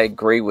that I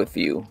agree with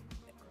you.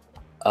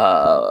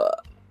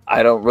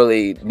 I don't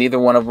really. Neither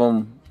one of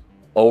them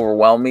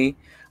overwhelm me.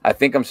 I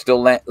think I'm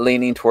still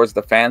leaning towards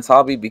the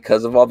Fanshobby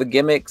because of all the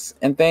gimmicks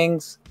and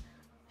things,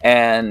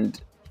 and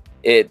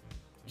it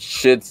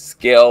should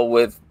scale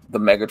with the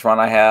Megatron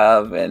I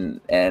have,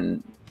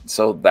 and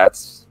so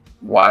that's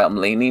why I'm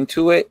leaning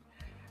to it.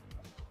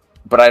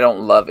 But I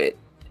don't love it,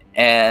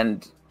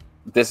 and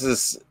this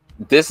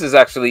is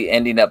actually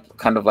ending up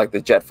kind of like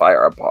the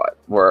Jetfire I bought,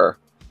 where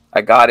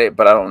I got it,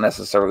 but I don't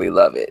necessarily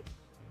love it.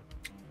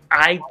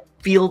 I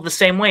feel the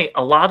same way.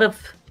 A lot of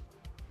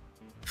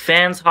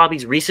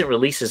Fanshobby's recent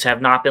releases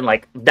have not been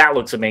like, that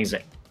looks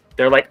amazing.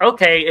 They're like,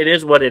 okay, it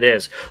is what it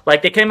is.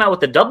 Like, they came out with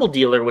the Double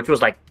Dealer, which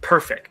was like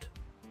perfect.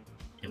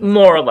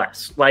 More or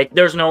less. Like,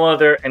 there's no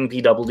other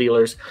NP Double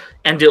Dealers,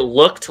 and it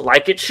looked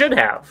like it should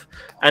have.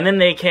 And then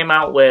they came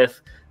out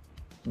with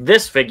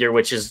this figure,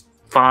 which is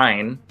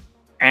fine.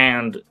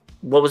 And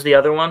what was the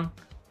other one?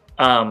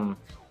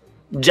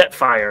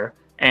 Jetfire,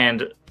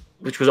 and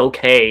which was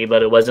okay,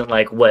 but it wasn't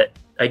like what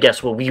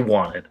we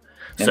wanted.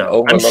 And so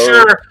Overload. I'm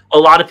sure a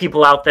lot of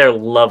people out there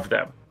love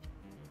them.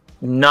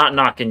 Not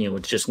knocking you,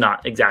 it's just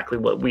not exactly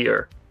what we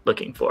are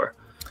looking for.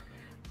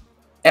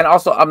 And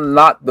also, I'm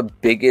not the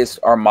biggest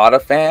Armada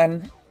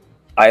fan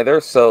either,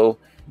 so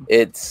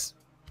it's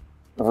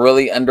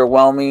really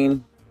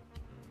underwhelming.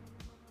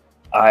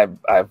 I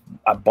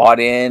bought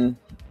in,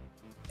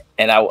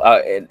 and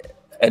I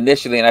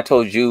initially, and I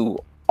told you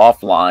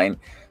offline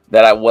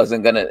that I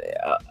wasn't gonna.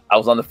 I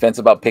was on the fence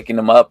about picking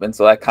them up, and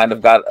so I kind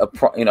of got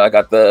I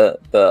got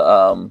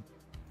the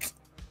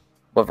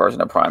what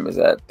version of Prime is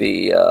that?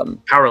 The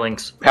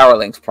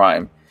Powerlinks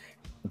Prime,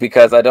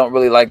 because I don't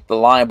really like the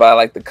line, but I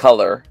like the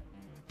color.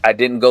 I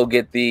didn't go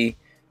get the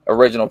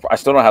original. I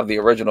still don't have the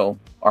original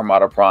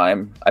Armada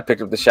Prime. I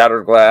picked up the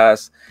Shattered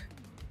Glass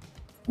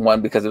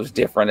one because it was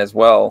different as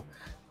well.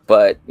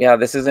 But yeah,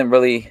 this isn't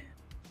really.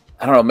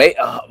 I don't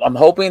know. I'm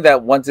hoping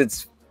that once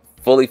it's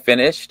fully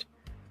finished,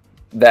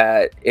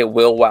 that it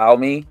will wow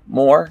me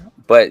more.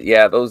 But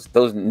yeah, those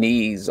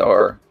knees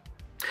are.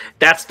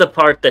 That's the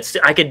part that's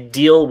I could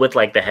deal with,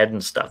 like the head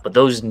and stuff, but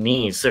those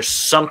knees, there's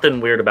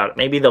something weird about it.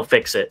 Maybe they'll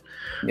fix it.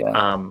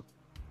 Yeah.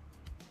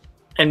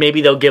 And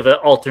maybe they'll give an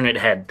alternate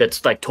head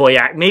that's like toy.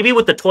 Maybe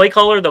with the toy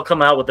color, they'll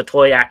come out with the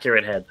toy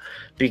accurate head,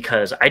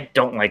 because I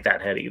don't like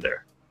that head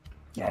either.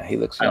 Yeah, he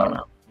looks young. I don't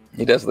know.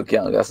 He does look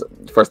young. That's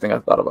the first thing I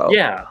thought about.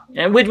 Yeah,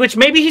 and which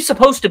maybe he's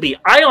supposed to be.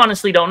 I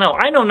honestly don't know.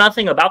 I know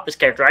nothing about this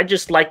character. I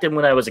just liked him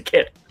when I was a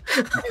kid.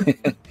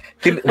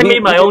 I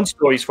made my own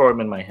stories for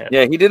him in my head.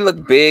 Yeah, he did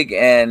look big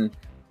and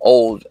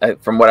old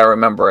from what I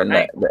remember in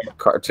that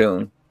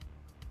cartoon.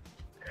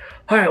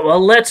 All right, well,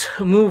 let's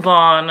move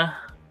on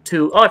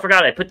to... Oh, I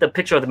forgot. I put the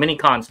picture of the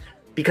mini-cons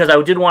because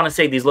I did want to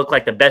say these look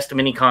like the best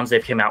mini-cons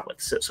they've come out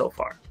with so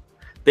far.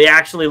 They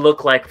actually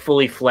look like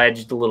fully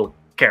fledged little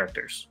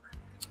characters.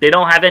 They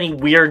don't have any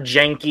weird,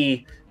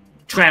 janky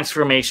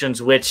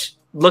transformations, which...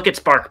 Look at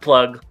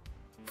Sparkplug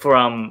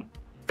from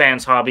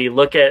Fanshobby.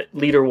 Look at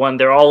Leader 1.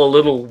 They're all a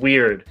little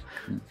weird.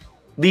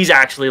 These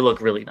actually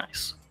look really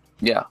nice.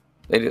 Yeah,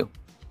 they do.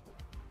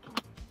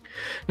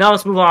 Now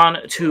let's move on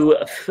to,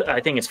 I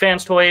think it's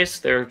Fans Toys.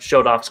 They're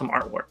showed off some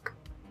artwork.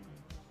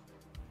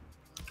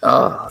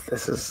 Oh,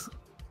 this is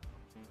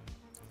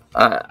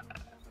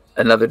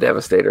another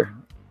Devastator.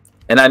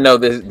 And I know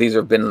these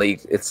have been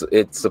leaked. It's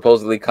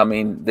supposedly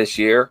coming this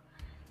year,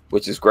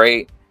 which is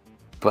great.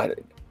 But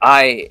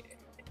I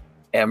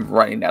am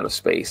running out of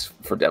space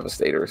for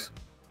Devastators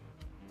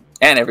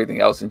and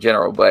everything else in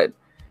general. But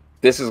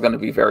this is going to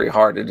be very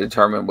hard to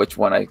determine which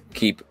one I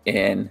keep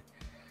in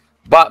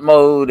bot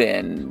mode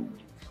and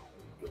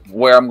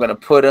where I'm going to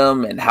put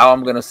them and how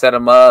I'm going to set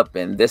them up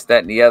and this,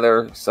 that, and the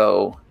other.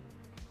 So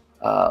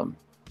I'm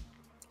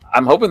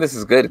hoping this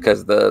is good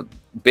because the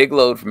Big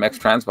Load from X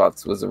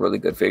Transbots was a really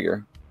good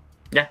figure.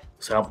 Yeah,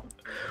 so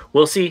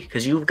we'll see,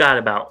 because you've got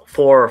about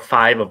 4 or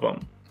 5 of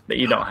them that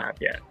you don't have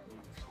yet.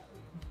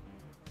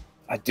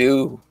 I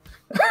do.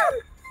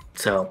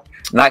 So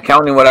not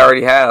counting what I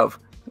already have.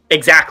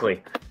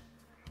 Exactly.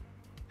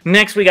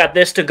 Next, we got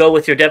this to go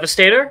with your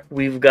Devastator.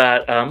 We've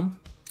got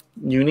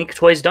Unique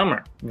Toys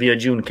Dumber via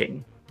June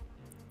King.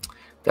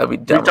 That'd be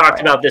dumb. We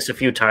talked about this a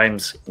few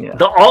times. Yeah.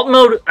 The alt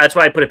mode, that's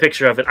why I put a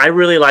picture of it. I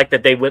really like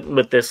that they went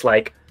with this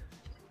like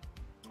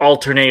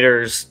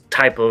alternators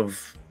type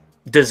of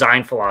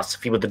design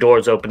philosophy with the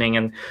doors opening,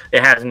 and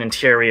it has an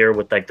interior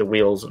with like the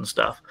wheels and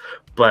stuff.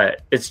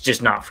 But it's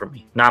just not for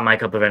me. Not my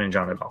cup of energy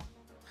at all.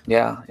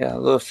 Yeah, a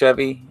little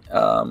Chevy.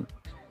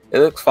 It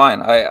looks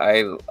fine.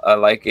 I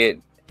like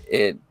it.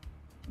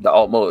 The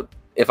alt mode.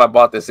 If I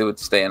bought this, it would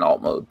stay in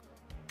alt mode.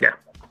 Yeah,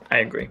 I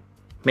agree.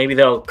 Maybe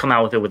they'll come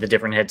out with it with a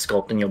different head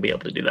sculpt, and you'll be able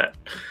to do that.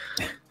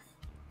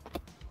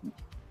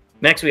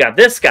 Next, we got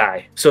this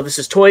guy. So this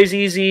is Toys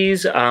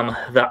Easy's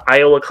the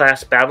Iowa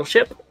class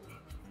battleship.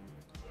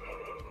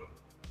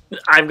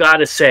 I've got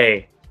to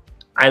say,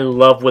 I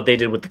love what they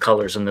did with the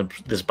colors in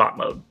this bot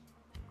mode.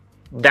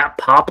 That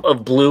pop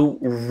of blue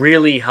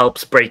really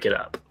helps break it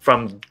up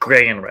from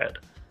gray and red.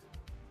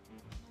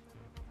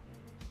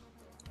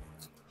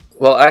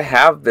 Well, I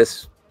have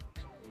this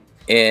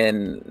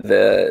in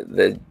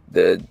the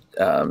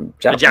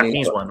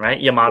Japanese one,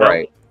 right? Yamato,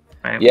 right?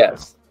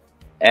 Yes,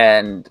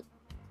 and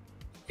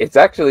it's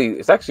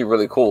actually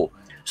really cool.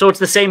 So it's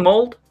the same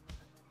mold.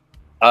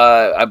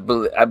 I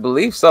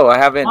believe so. I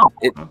haven't.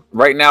 It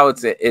right now.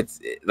 It's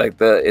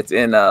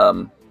in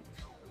alt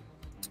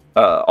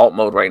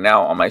mode right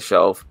now on my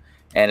shelf,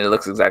 and it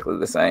looks exactly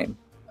the same.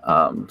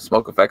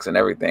 Smoke effects and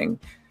everything.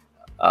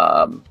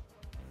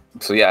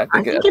 So yeah,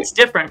 I think it's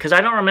different because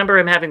I don't remember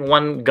him having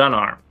one gun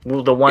arm,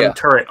 the one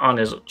turret on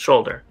his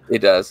shoulder. It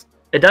does.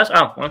 It does?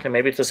 Oh, okay.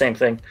 Maybe it's the same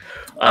thing.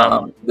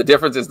 The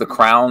difference is the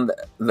crown,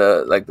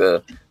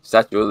 the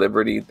Statue of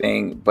Liberty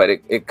thing, but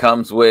it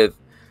comes with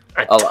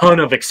a ton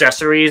of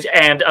accessories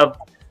and a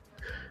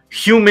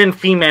human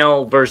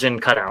female version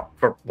cut out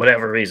for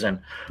whatever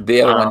reason.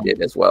 The other one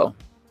did as well.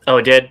 Oh,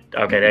 it did?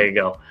 Okay, there you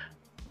go.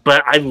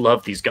 But I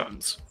love these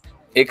guns.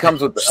 It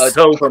comes with a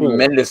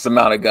tremendous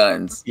amount of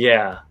guns.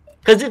 Yeah.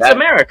 Because it's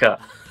America.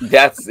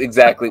 That's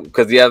exactly,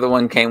 because the other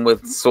one came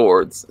with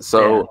swords.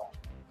 So,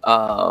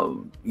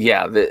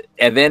 yeah.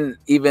 And then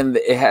even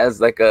it has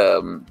like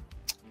a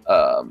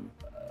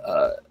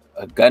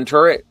gun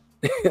turret.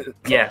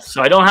 Yeah,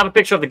 so I don't have a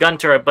picture of the gun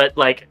turret, but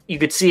like you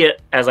could see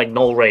it as like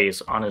null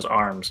rays on his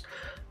arms.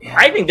 Yeah.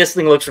 I think this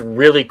thing looks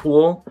really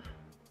cool.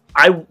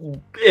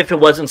 If it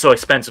wasn't so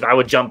expensive, I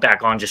would jump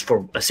back on just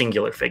for a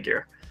singular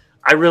figure.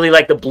 I really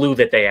like the blue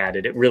that they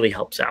added. It really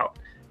helps out.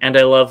 And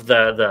I love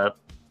the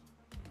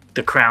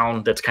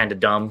crown that's kind of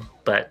dumb,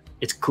 but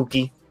it's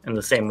kooky in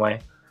the same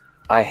way.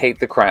 I hate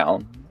the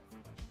crown.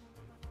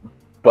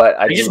 But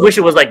I just wish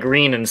it was like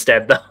green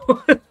instead,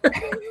 though.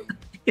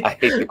 I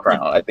hate the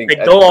crown. I think they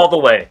go all the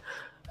way.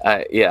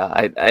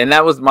 And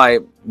that was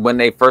when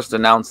they first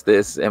announced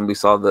this and we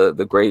saw the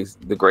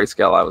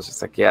grayscale, I was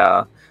just like,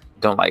 yeah,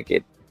 don't like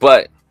it.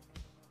 But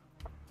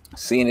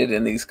seeing it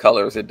in these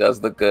colors, it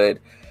does look good.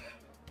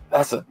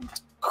 That's a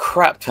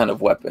crap ton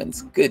of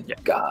weapons. Good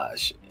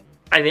gosh.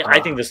 I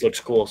think this looks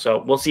cool.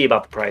 So we'll see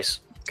about the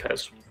price,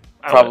 because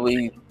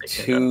probably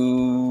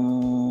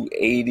 $280,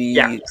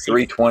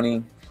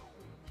 $320.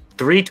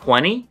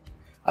 $320?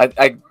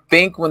 I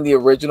think when the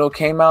original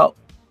came out,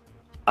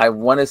 I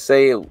want to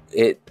say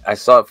I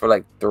saw it for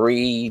like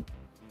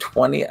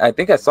 $320. I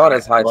think I saw it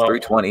as high as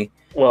 $320.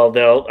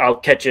 Well, I'll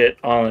catch it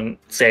on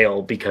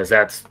sale because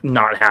that's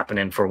not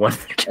happening for one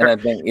figure. And I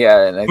think,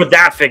 for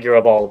that figure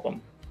of all of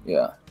them.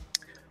 Yeah.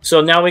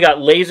 So now we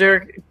got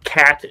Laser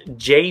Cat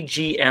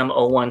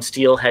JGM01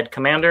 Steelhead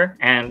Commander,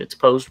 and it's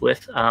posed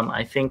with,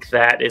 I think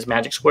that is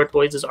Magic Square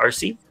Toys'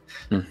 RC.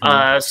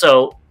 Mm-hmm.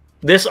 So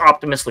this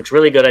Optimus looks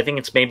really good. I think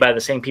it's made by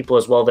the same people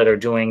as well that are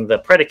doing the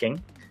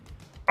Predaking.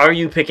 Are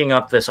you picking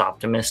up this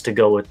Optimus to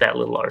go with that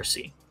little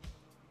RC?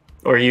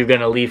 Or are you going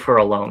to leave her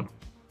alone?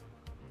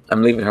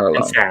 I'm leaving her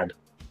alone.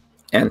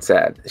 And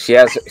sad. She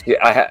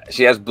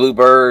has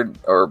Bluebird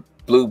or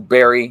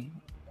Blueberry.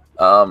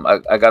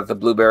 I got the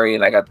Blueberry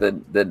and I got the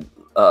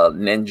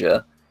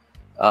Ninja.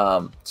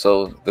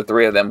 So the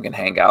three of them can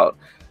hang out.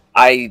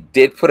 I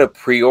did put a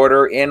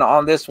pre-order in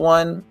on this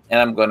one, and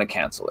I'm going to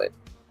cancel it.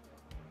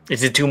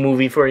 Is it too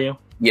movie for you?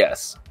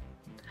 Yes.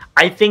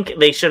 I think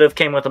they should have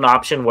came with an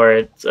option where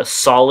it's a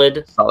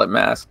solid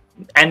mask,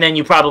 and then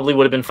you probably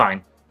would have been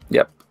fine.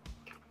 Yep.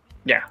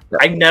 Yeah.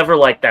 I never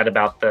liked that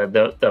about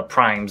the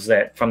primes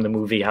that from the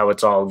movie, how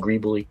it's all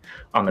greebly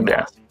on the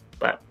mask.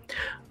 But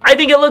I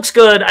think it looks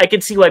good. I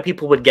can see why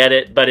people would get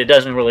it, but it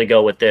doesn't really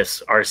go with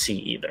this RC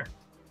either.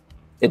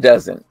 It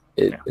doesn't.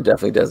 It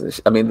definitely doesn't.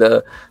 I mean,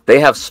 they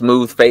have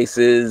smooth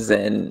faces,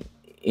 and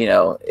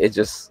it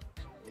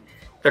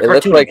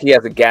looks like he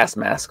has a gas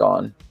mask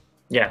on.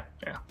 Yeah,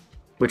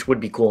 which would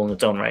be cool in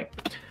its own right.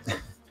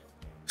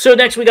 So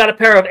next we got a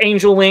pair of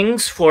angel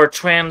wings for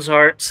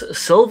Transart's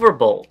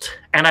Silverbolt.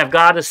 And I've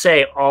got to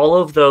say, all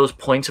of those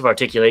points of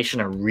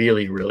articulation are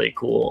really, really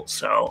cool.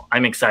 So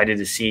I'm excited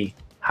to see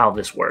how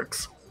this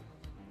works.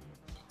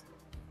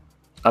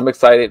 I'm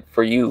excited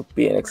for you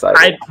being excited.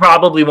 I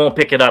probably won't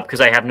pick it up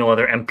because I have no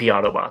other MP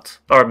Autobots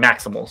or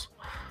Maximals.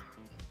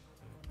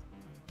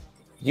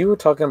 You were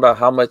talking about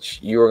how much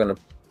you were going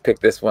to pick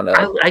this one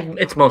up.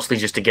 It's mostly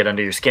just to get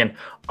under your skin.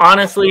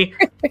 Honestly,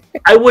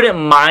 I wouldn't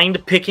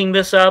mind picking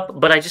this up,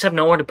 but I just have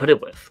nowhere to put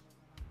it with.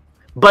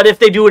 But if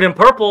they do it in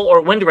purple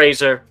or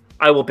Windraiser,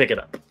 I will pick it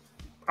up.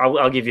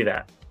 I'll give you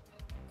that.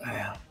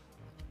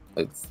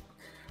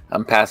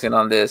 I'm passing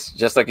on this.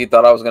 Just like you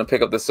thought I was going to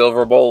pick up the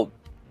Silverbolt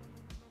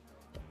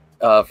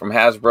from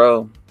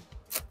Hasbro.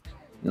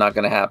 Not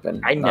going to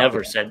happen. I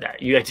never said that.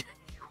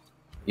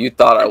 You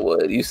thought I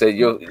would. You said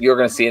you're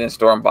going to see it in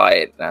store and buy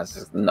it. And I was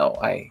just, no,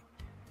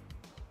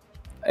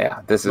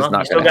 this is not.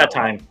 You still got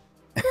time.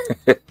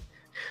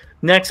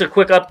 Next, a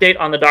quick update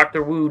on the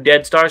Dr. Wu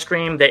Dead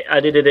Starscream. They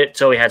edited it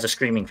so he has a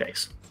screaming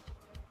face.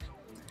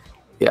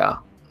 Yeah.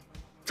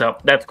 So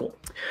that's cool.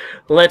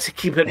 Let's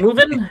keep it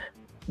moving.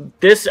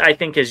 This, I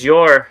think, is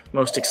your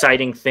most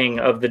exciting thing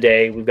of the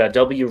day. We've got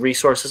W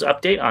Resources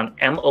update on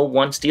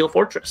M01 Steel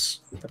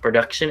Fortress. The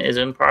production is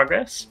in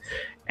progress,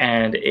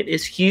 and it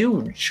is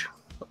huge.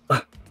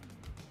 A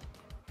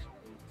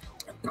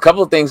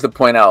couple of things to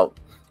point out.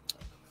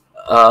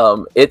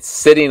 It's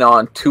sitting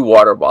on 2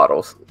 water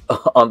bottles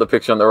on the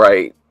picture on the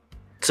right.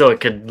 So it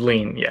could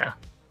lean, yeah.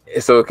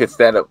 So it could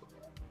stand up.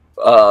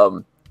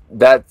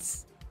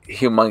 That's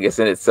humongous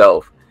in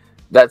itself.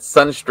 That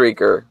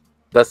Sunstreaker,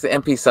 that's the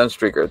MP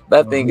Sunstreaker.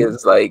 That thing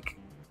is like,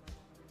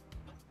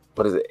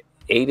 what is it?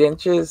 8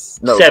 inches.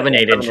 No, 7,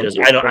 8 inches.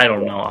 I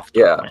don't know off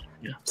the top of my head.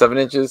 Yeah. 7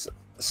 inches.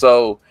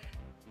 So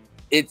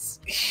it's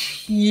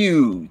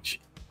huge,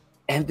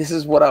 and this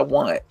is what I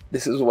want.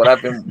 This is what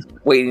I've been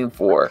waiting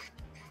for.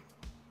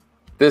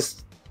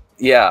 This,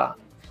 yeah.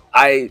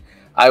 I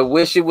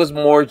wish it was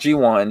more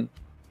G1,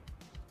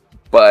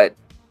 but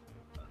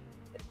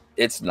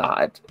it's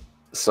not.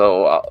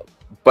 So,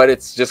 but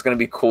it's just going to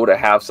be cool to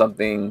have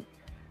something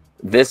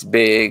this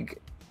big.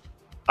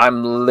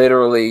 I'm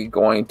literally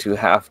going to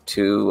have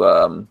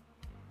to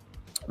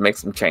make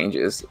some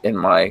changes in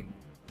my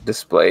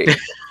display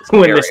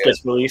when this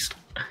gets released.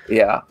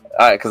 Yeah,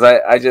 because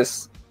I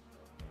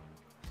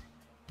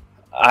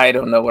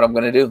don't know what I'm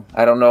going to do.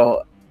 I don't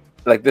know.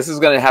 Like, this is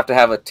going to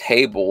have a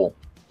table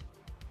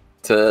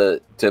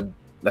to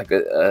like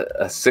a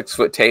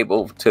 6-foot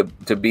table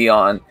to be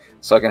on,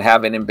 so I can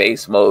have it in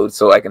base mode,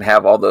 so I can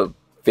have all the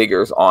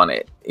figures on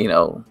it. You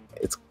know,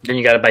 then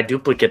you got to buy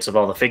duplicates of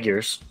all the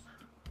figures.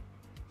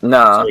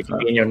 Nah, so they can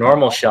be in your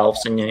normal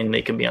shelves, and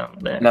they can be on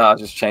there. No, I'll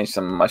just change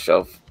some of my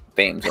shelf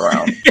themes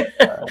around.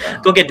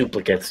 Go get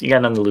duplicates. You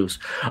got nothing to lose.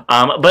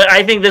 But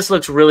I think this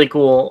looks really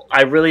cool.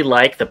 I really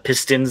like the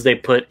pistons they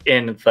put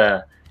in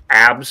the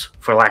abs,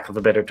 for lack of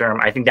a better term.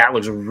 I think that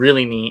looks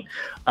really neat.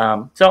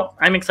 So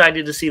I'm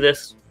excited to see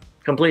this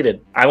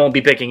completed. I won't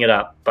be picking it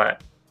up,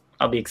 but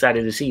I'll be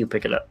excited to see you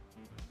pick it up.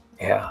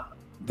 Yeah,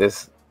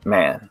 this,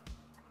 man.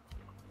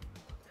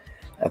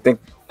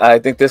 I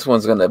think this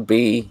one's gonna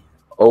be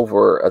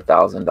over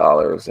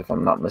 $1,000 if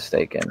I'm not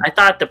mistaken. I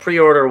thought the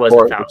pre-order was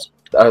 $1,000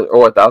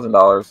 or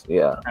 $1,000.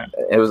 Yeah,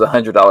 it was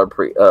 $100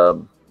 pre.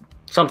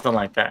 Something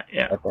like that.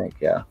 Yeah, I think.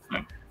 Yeah.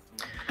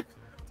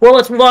 Well,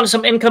 let's move on to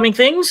some incoming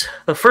things.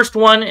 The first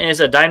one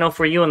is a dino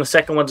for you, and the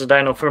second one's a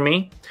dino for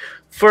me.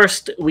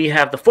 First, we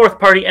have the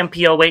 4th-party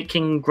MPL8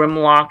 King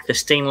Grimlock, the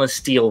stainless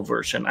steel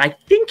version. I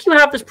think you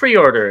have this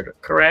pre-ordered,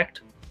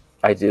 correct?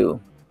 I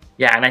do.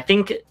 Yeah, and I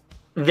think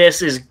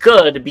this is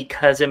good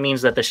because it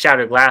means that the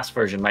Shattered Glass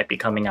version might be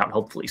coming out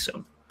hopefully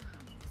soon.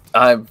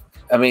 I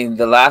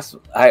mean,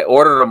 I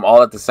ordered them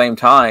all at the same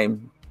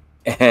time,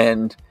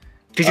 and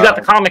because you got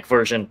the comic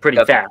version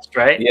pretty fast,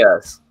 right?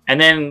 Yes. And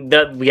then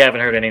we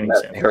haven't heard anything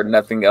since. Heard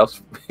nothing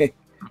else.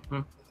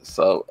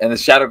 So, and the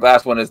Shattered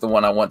Glass one is the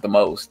one I want the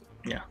most.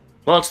 Yeah.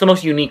 Well, it's the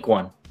most unique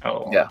one.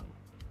 Oh. Yeah.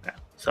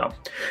 So,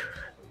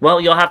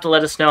 well, you'll have to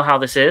let us know how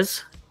this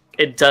is.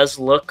 It does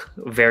look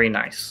very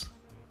nice.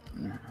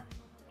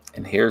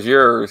 And here's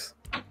yours.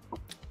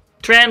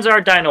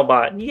 Transart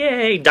Dinobot.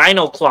 Yay.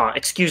 Dino Claw.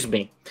 Excuse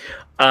me.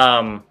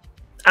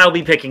 I'll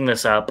be picking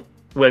this up.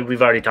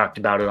 We've already talked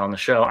about it on the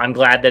show. I'm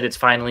glad that it's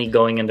finally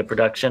going into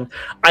production.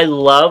 I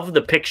love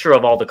the picture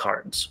of all the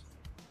cards.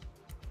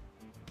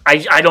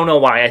 I don't know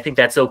why. I think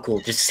that's so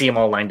cool. Just see them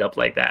all lined up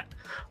like that.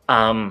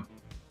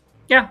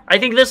 Yeah, I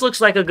think this looks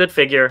like a good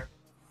figure.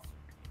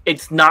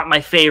 It's not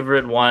my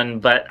favorite one,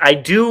 but I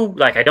do,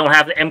 I don't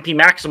have the MP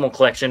Maximal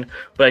collection,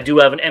 but I do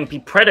have an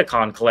MP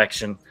Predacon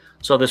collection,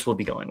 so this will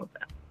be going with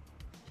that.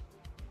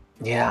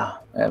 Yeah,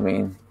 I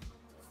mean,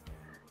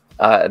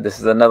 this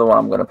is another one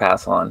I'm going to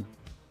pass on.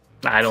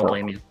 I don't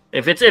blame you.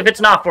 If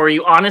it's not for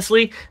you,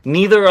 honestly,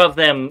 neither of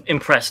them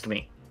impressed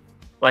me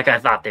like I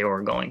thought they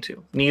were going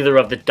to. Neither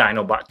of the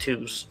Dinobot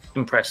 2s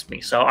impressed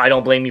me, so I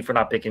don't blame you for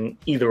not picking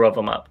either of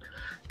them up.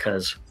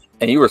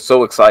 And you were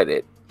so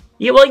excited.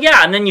 Yeah, well,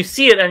 yeah, and then you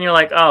see it and you're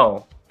like,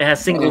 oh, it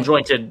has single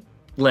jointed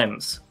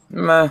limbs.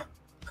 Meh.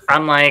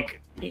 I'm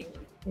like,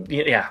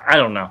 yeah, I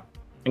don't know.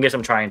 I guess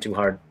I'm trying too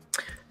hard.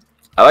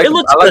 I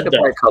like the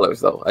bright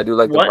colors, though. I do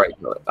like the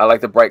bright color. I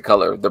like the bright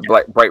color, the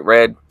bright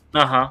red.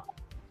 Uh-huh.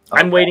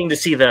 I'm waiting to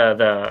see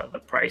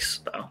the price,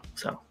 though,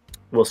 so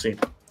we'll see.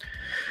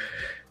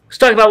 Let's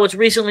talk about what's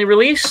recently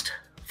released.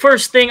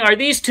 First thing are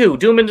these two,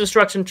 Doom and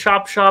Destruction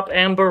Chop Shop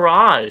and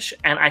Barrage.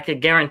 And I could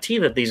guarantee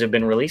that these have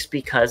been released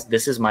because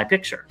this is my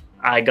picture.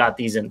 I got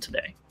these in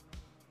today.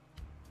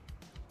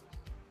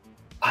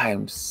 I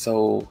am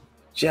so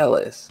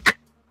jealous.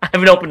 I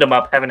haven't opened them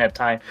up, haven't had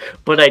time.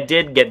 But I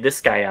did get this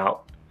guy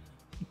out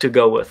to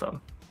go with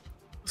them.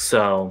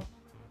 So,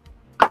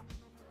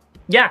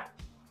 yeah.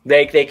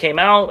 They came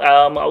out.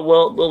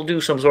 We'll do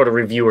some sort of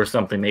review or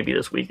something maybe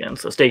this weekend.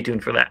 So stay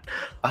tuned for that.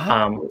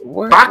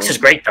 Box is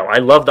great though. I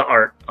love the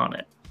art on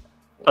it.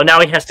 Oh,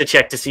 now he has to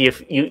check to see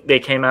if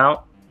they came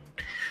out.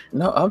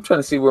 No, I'm trying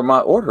to see where my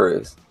order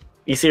is.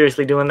 You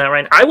seriously doing that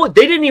right now?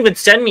 They didn't even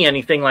send me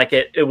anything like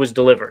it was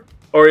delivered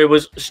or it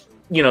was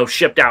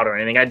shipped out or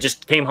anything. I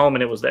just came home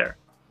and it was there.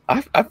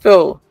 I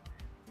feel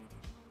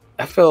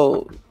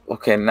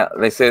okay. Now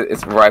they say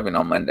it's arriving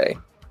on Monday.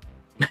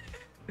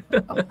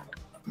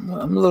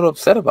 I'm a little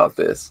upset about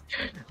this.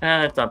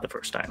 It's not the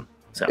first time.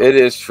 So it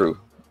is true.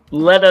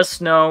 Let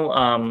us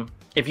know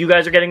if you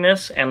guys are getting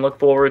this, and look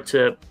forward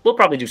to. We'll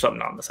probably do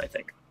something on this, I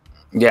think.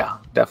 Yeah,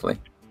 definitely.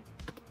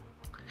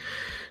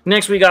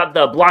 Next, we got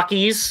the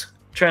Blockies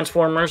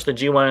Transformers, the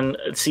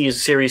G1C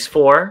Series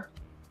 4.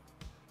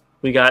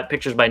 We got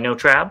pictures by No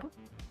Trab.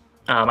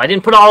 I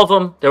didn't put all of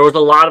them. There was a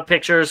lot of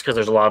pictures because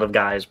there's a lot of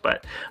guys,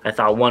 but I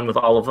thought one with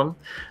all of them.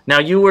 Now,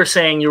 you were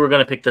saying you were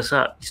going to pick this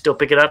up. You still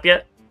pick it up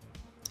yet?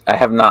 I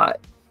have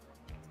not.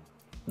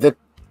 the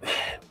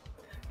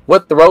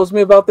what throws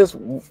me about this,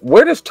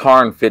 where does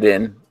Tarn fit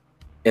in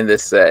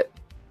this set?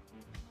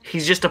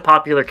 He's just a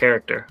popular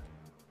character.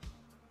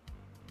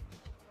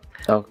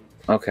 Oh,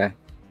 okay.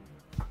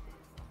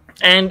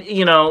 And,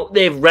 you know,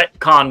 they've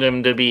retconned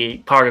him to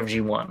be part of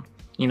G1.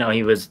 You know,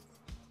 he was...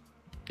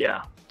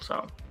 Yeah,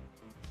 so...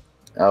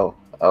 Oh,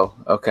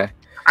 okay.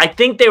 I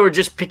think they were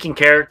just picking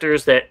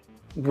characters that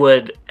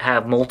would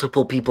have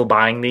multiple people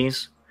buying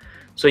these.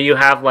 So you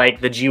have,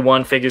 like, the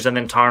G1 figures, and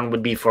then Tarn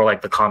would be for,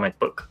 like, the comic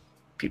book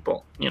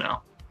people, you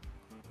know.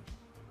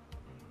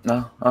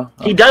 No,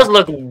 He does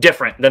look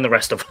different than the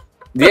rest of them.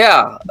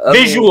 Yeah.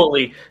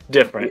 Visually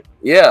different.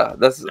 Yeah,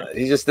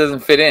 he just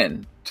doesn't fit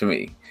in to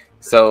me.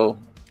 So...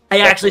 I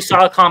actually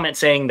saw a comment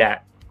saying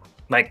that.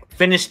 Like,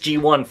 finish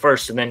G1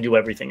 first and then do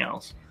everything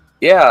else.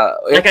 Yeah.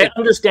 Like, I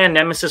understand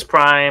Nemesis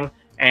Prime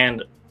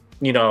and,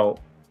 you know,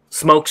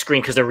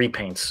 Smokescreen because they're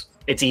repaints.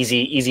 It's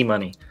easy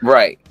money.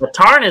 Right. But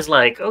Tarn is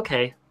like,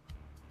 okay.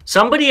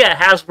 Somebody at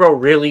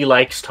Hasbro really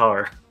likes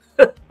Tar.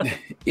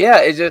 Yeah,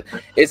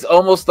 it's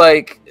almost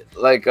like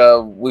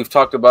we've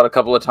talked about a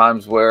couple of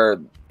times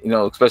where, you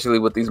know, especially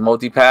with these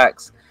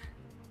multi-packs,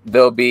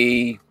 there'll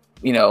be,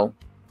 you know,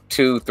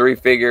 2-3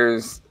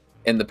 figures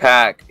in the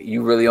pack.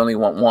 You really only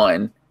want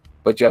one,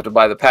 but you have to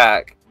buy the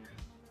pack.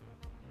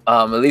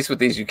 At least with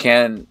these, you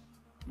can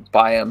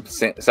buy them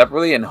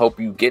separately and hope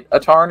you get a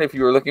Tarn if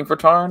you were looking for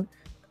Tarn.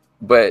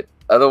 But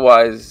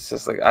otherwise, it's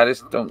just like, I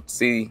just don't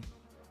see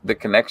the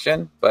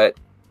connection. But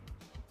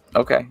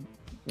okay.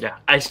 Yeah,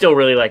 I still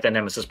really like that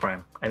Nemesis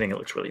Prime. I think it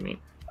looks really neat.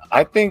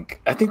 I think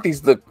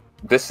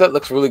this set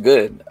looks really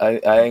good.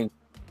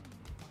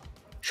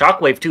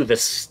 Shockwave too.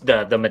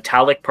 The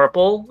metallic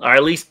purple, or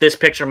at least this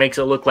picture makes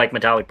it look like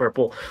metallic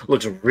purple.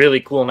 Looks really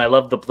cool, and I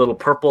love the little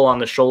purple on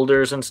the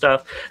shoulders and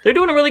stuff. They're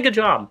doing a really good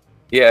job.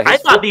 Yeah, I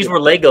thought these were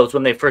Legos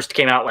when they first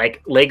came out,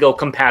 like Lego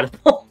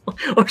compatible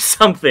or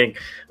something.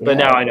 But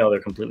now I know they're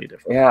completely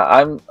different.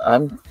 Yeah,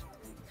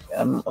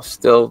 I'm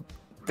still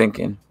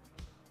thinking.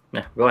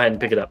 Yeah, go ahead and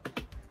pick it up.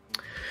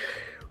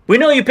 We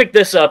know you picked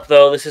this up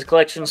though. This is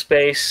Collection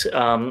Space,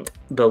 the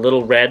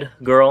little red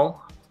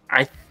girl.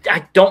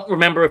 I don't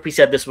remember if we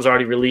said this was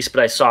already released,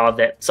 but I saw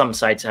that some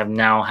sites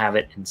now have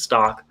it in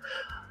stock.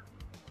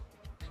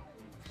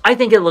 I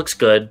think it looks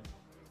good.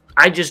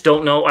 I just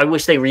don't know. I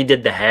wish they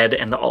redid the head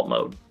and the alt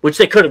mode, which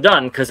they could have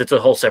done because it's a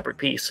whole separate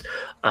piece.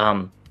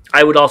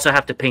 I would also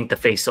have to paint the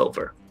face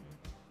silver.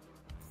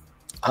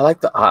 I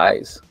like the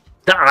eyes.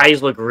 The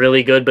eyes look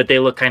really good, but they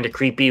look kind of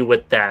creepy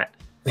with that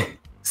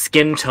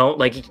skin tone,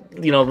 like,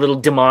 you know, a little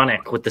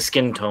demonic with the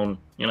skin tone,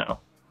 you know.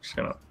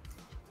 So,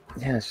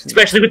 yeah,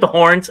 especially with the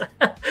horns.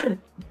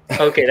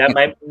 Okay, that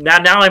might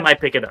now I might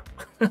pick it up.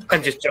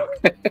 I'm just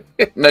joking.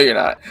 No, you're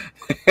not.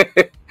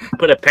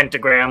 Put a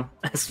pentagram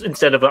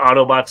instead of an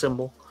Autobot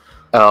symbol.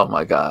 Oh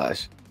my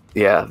gosh,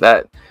 yeah,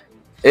 that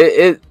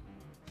I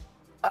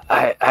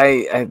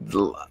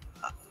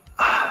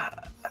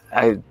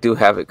do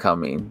have it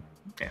coming.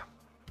 Yeah.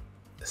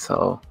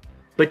 So.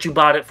 But you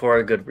bought it for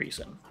a good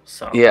reason.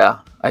 So.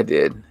 Yeah, I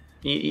did.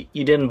 You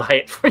didn't buy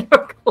it for your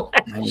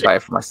collection. I didn't buy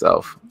it for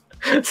myself.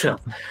 So,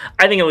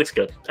 I think it looks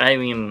good. I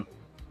mean,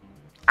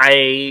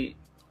 I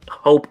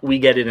hope we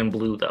get it in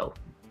blue though,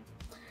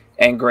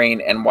 and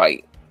green and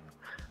white.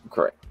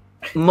 Correct.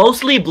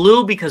 Mostly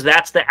blue because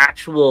that's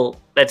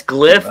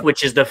Glyph,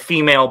 which is the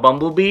female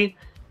Bumblebee,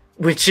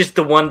 which is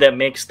the one that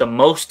makes the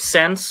most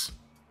sense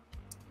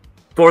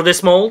for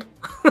this mold.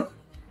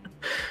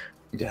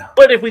 Yeah.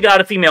 But if we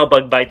got a female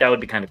Bug Bite, that would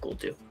be kind of cool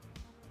too.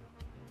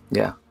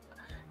 Yeah.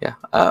 Yeah.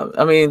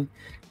 I mean,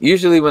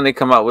 usually when they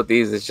come out with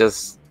these, it's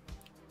just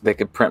they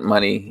could print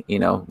money, you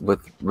know, with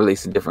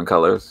releasing different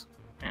colors.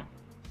 Yeah.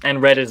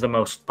 And red is the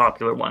most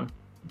popular one.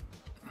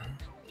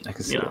 I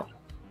can see that.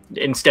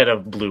 Instead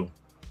of blue.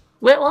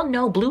 Well,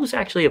 no, blue is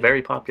actually a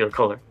very popular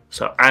color.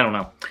 So, I don't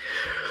know.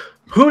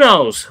 Who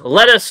knows?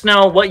 Let us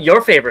know what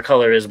your favorite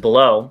color is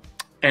below.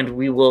 And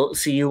we will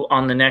see you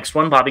on the next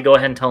one. Bobby, go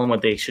ahead and tell them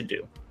what they should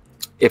do.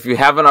 If you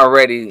haven't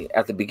already,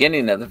 at the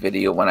beginning of the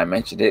video when I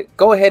mentioned it,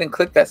 go ahead and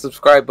click that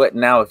subscribe button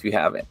now if you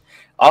haven't.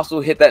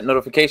 Also, hit that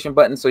notification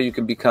button so you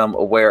can become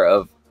aware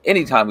of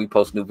anytime we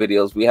post new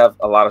videos. We have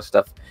a lot of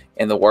stuff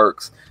in the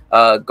works.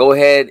 Go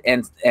ahead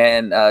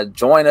and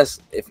join us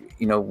if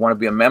you want to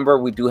be a member.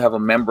 We do have a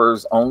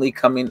members only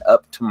coming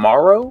up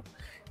tomorrow,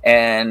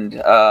 and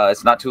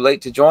it's not too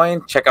late to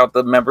join. Check out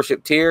the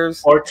membership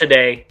tiers, or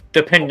today,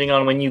 depending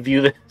on when you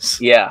view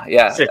this. Yeah.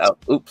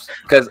 Oops,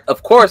 because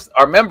of course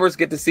our members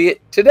get to see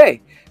it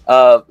today.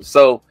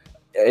 So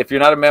if you're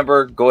not a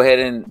member, go ahead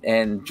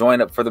and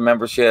join up for the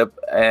membership,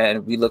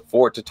 and we look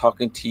forward to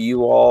talking to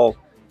you all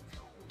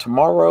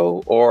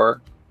tomorrow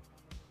or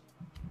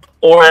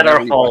at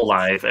our haul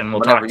live, and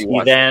we'll talk to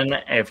you then.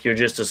 If you're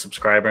just a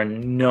subscriber,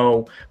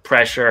 no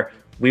pressure.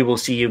 We will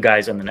see you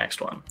guys in the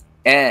next one.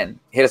 And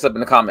hit us up in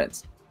the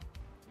comments.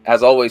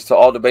 As always, to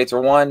all debates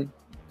are won.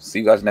 See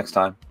you guys next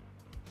time.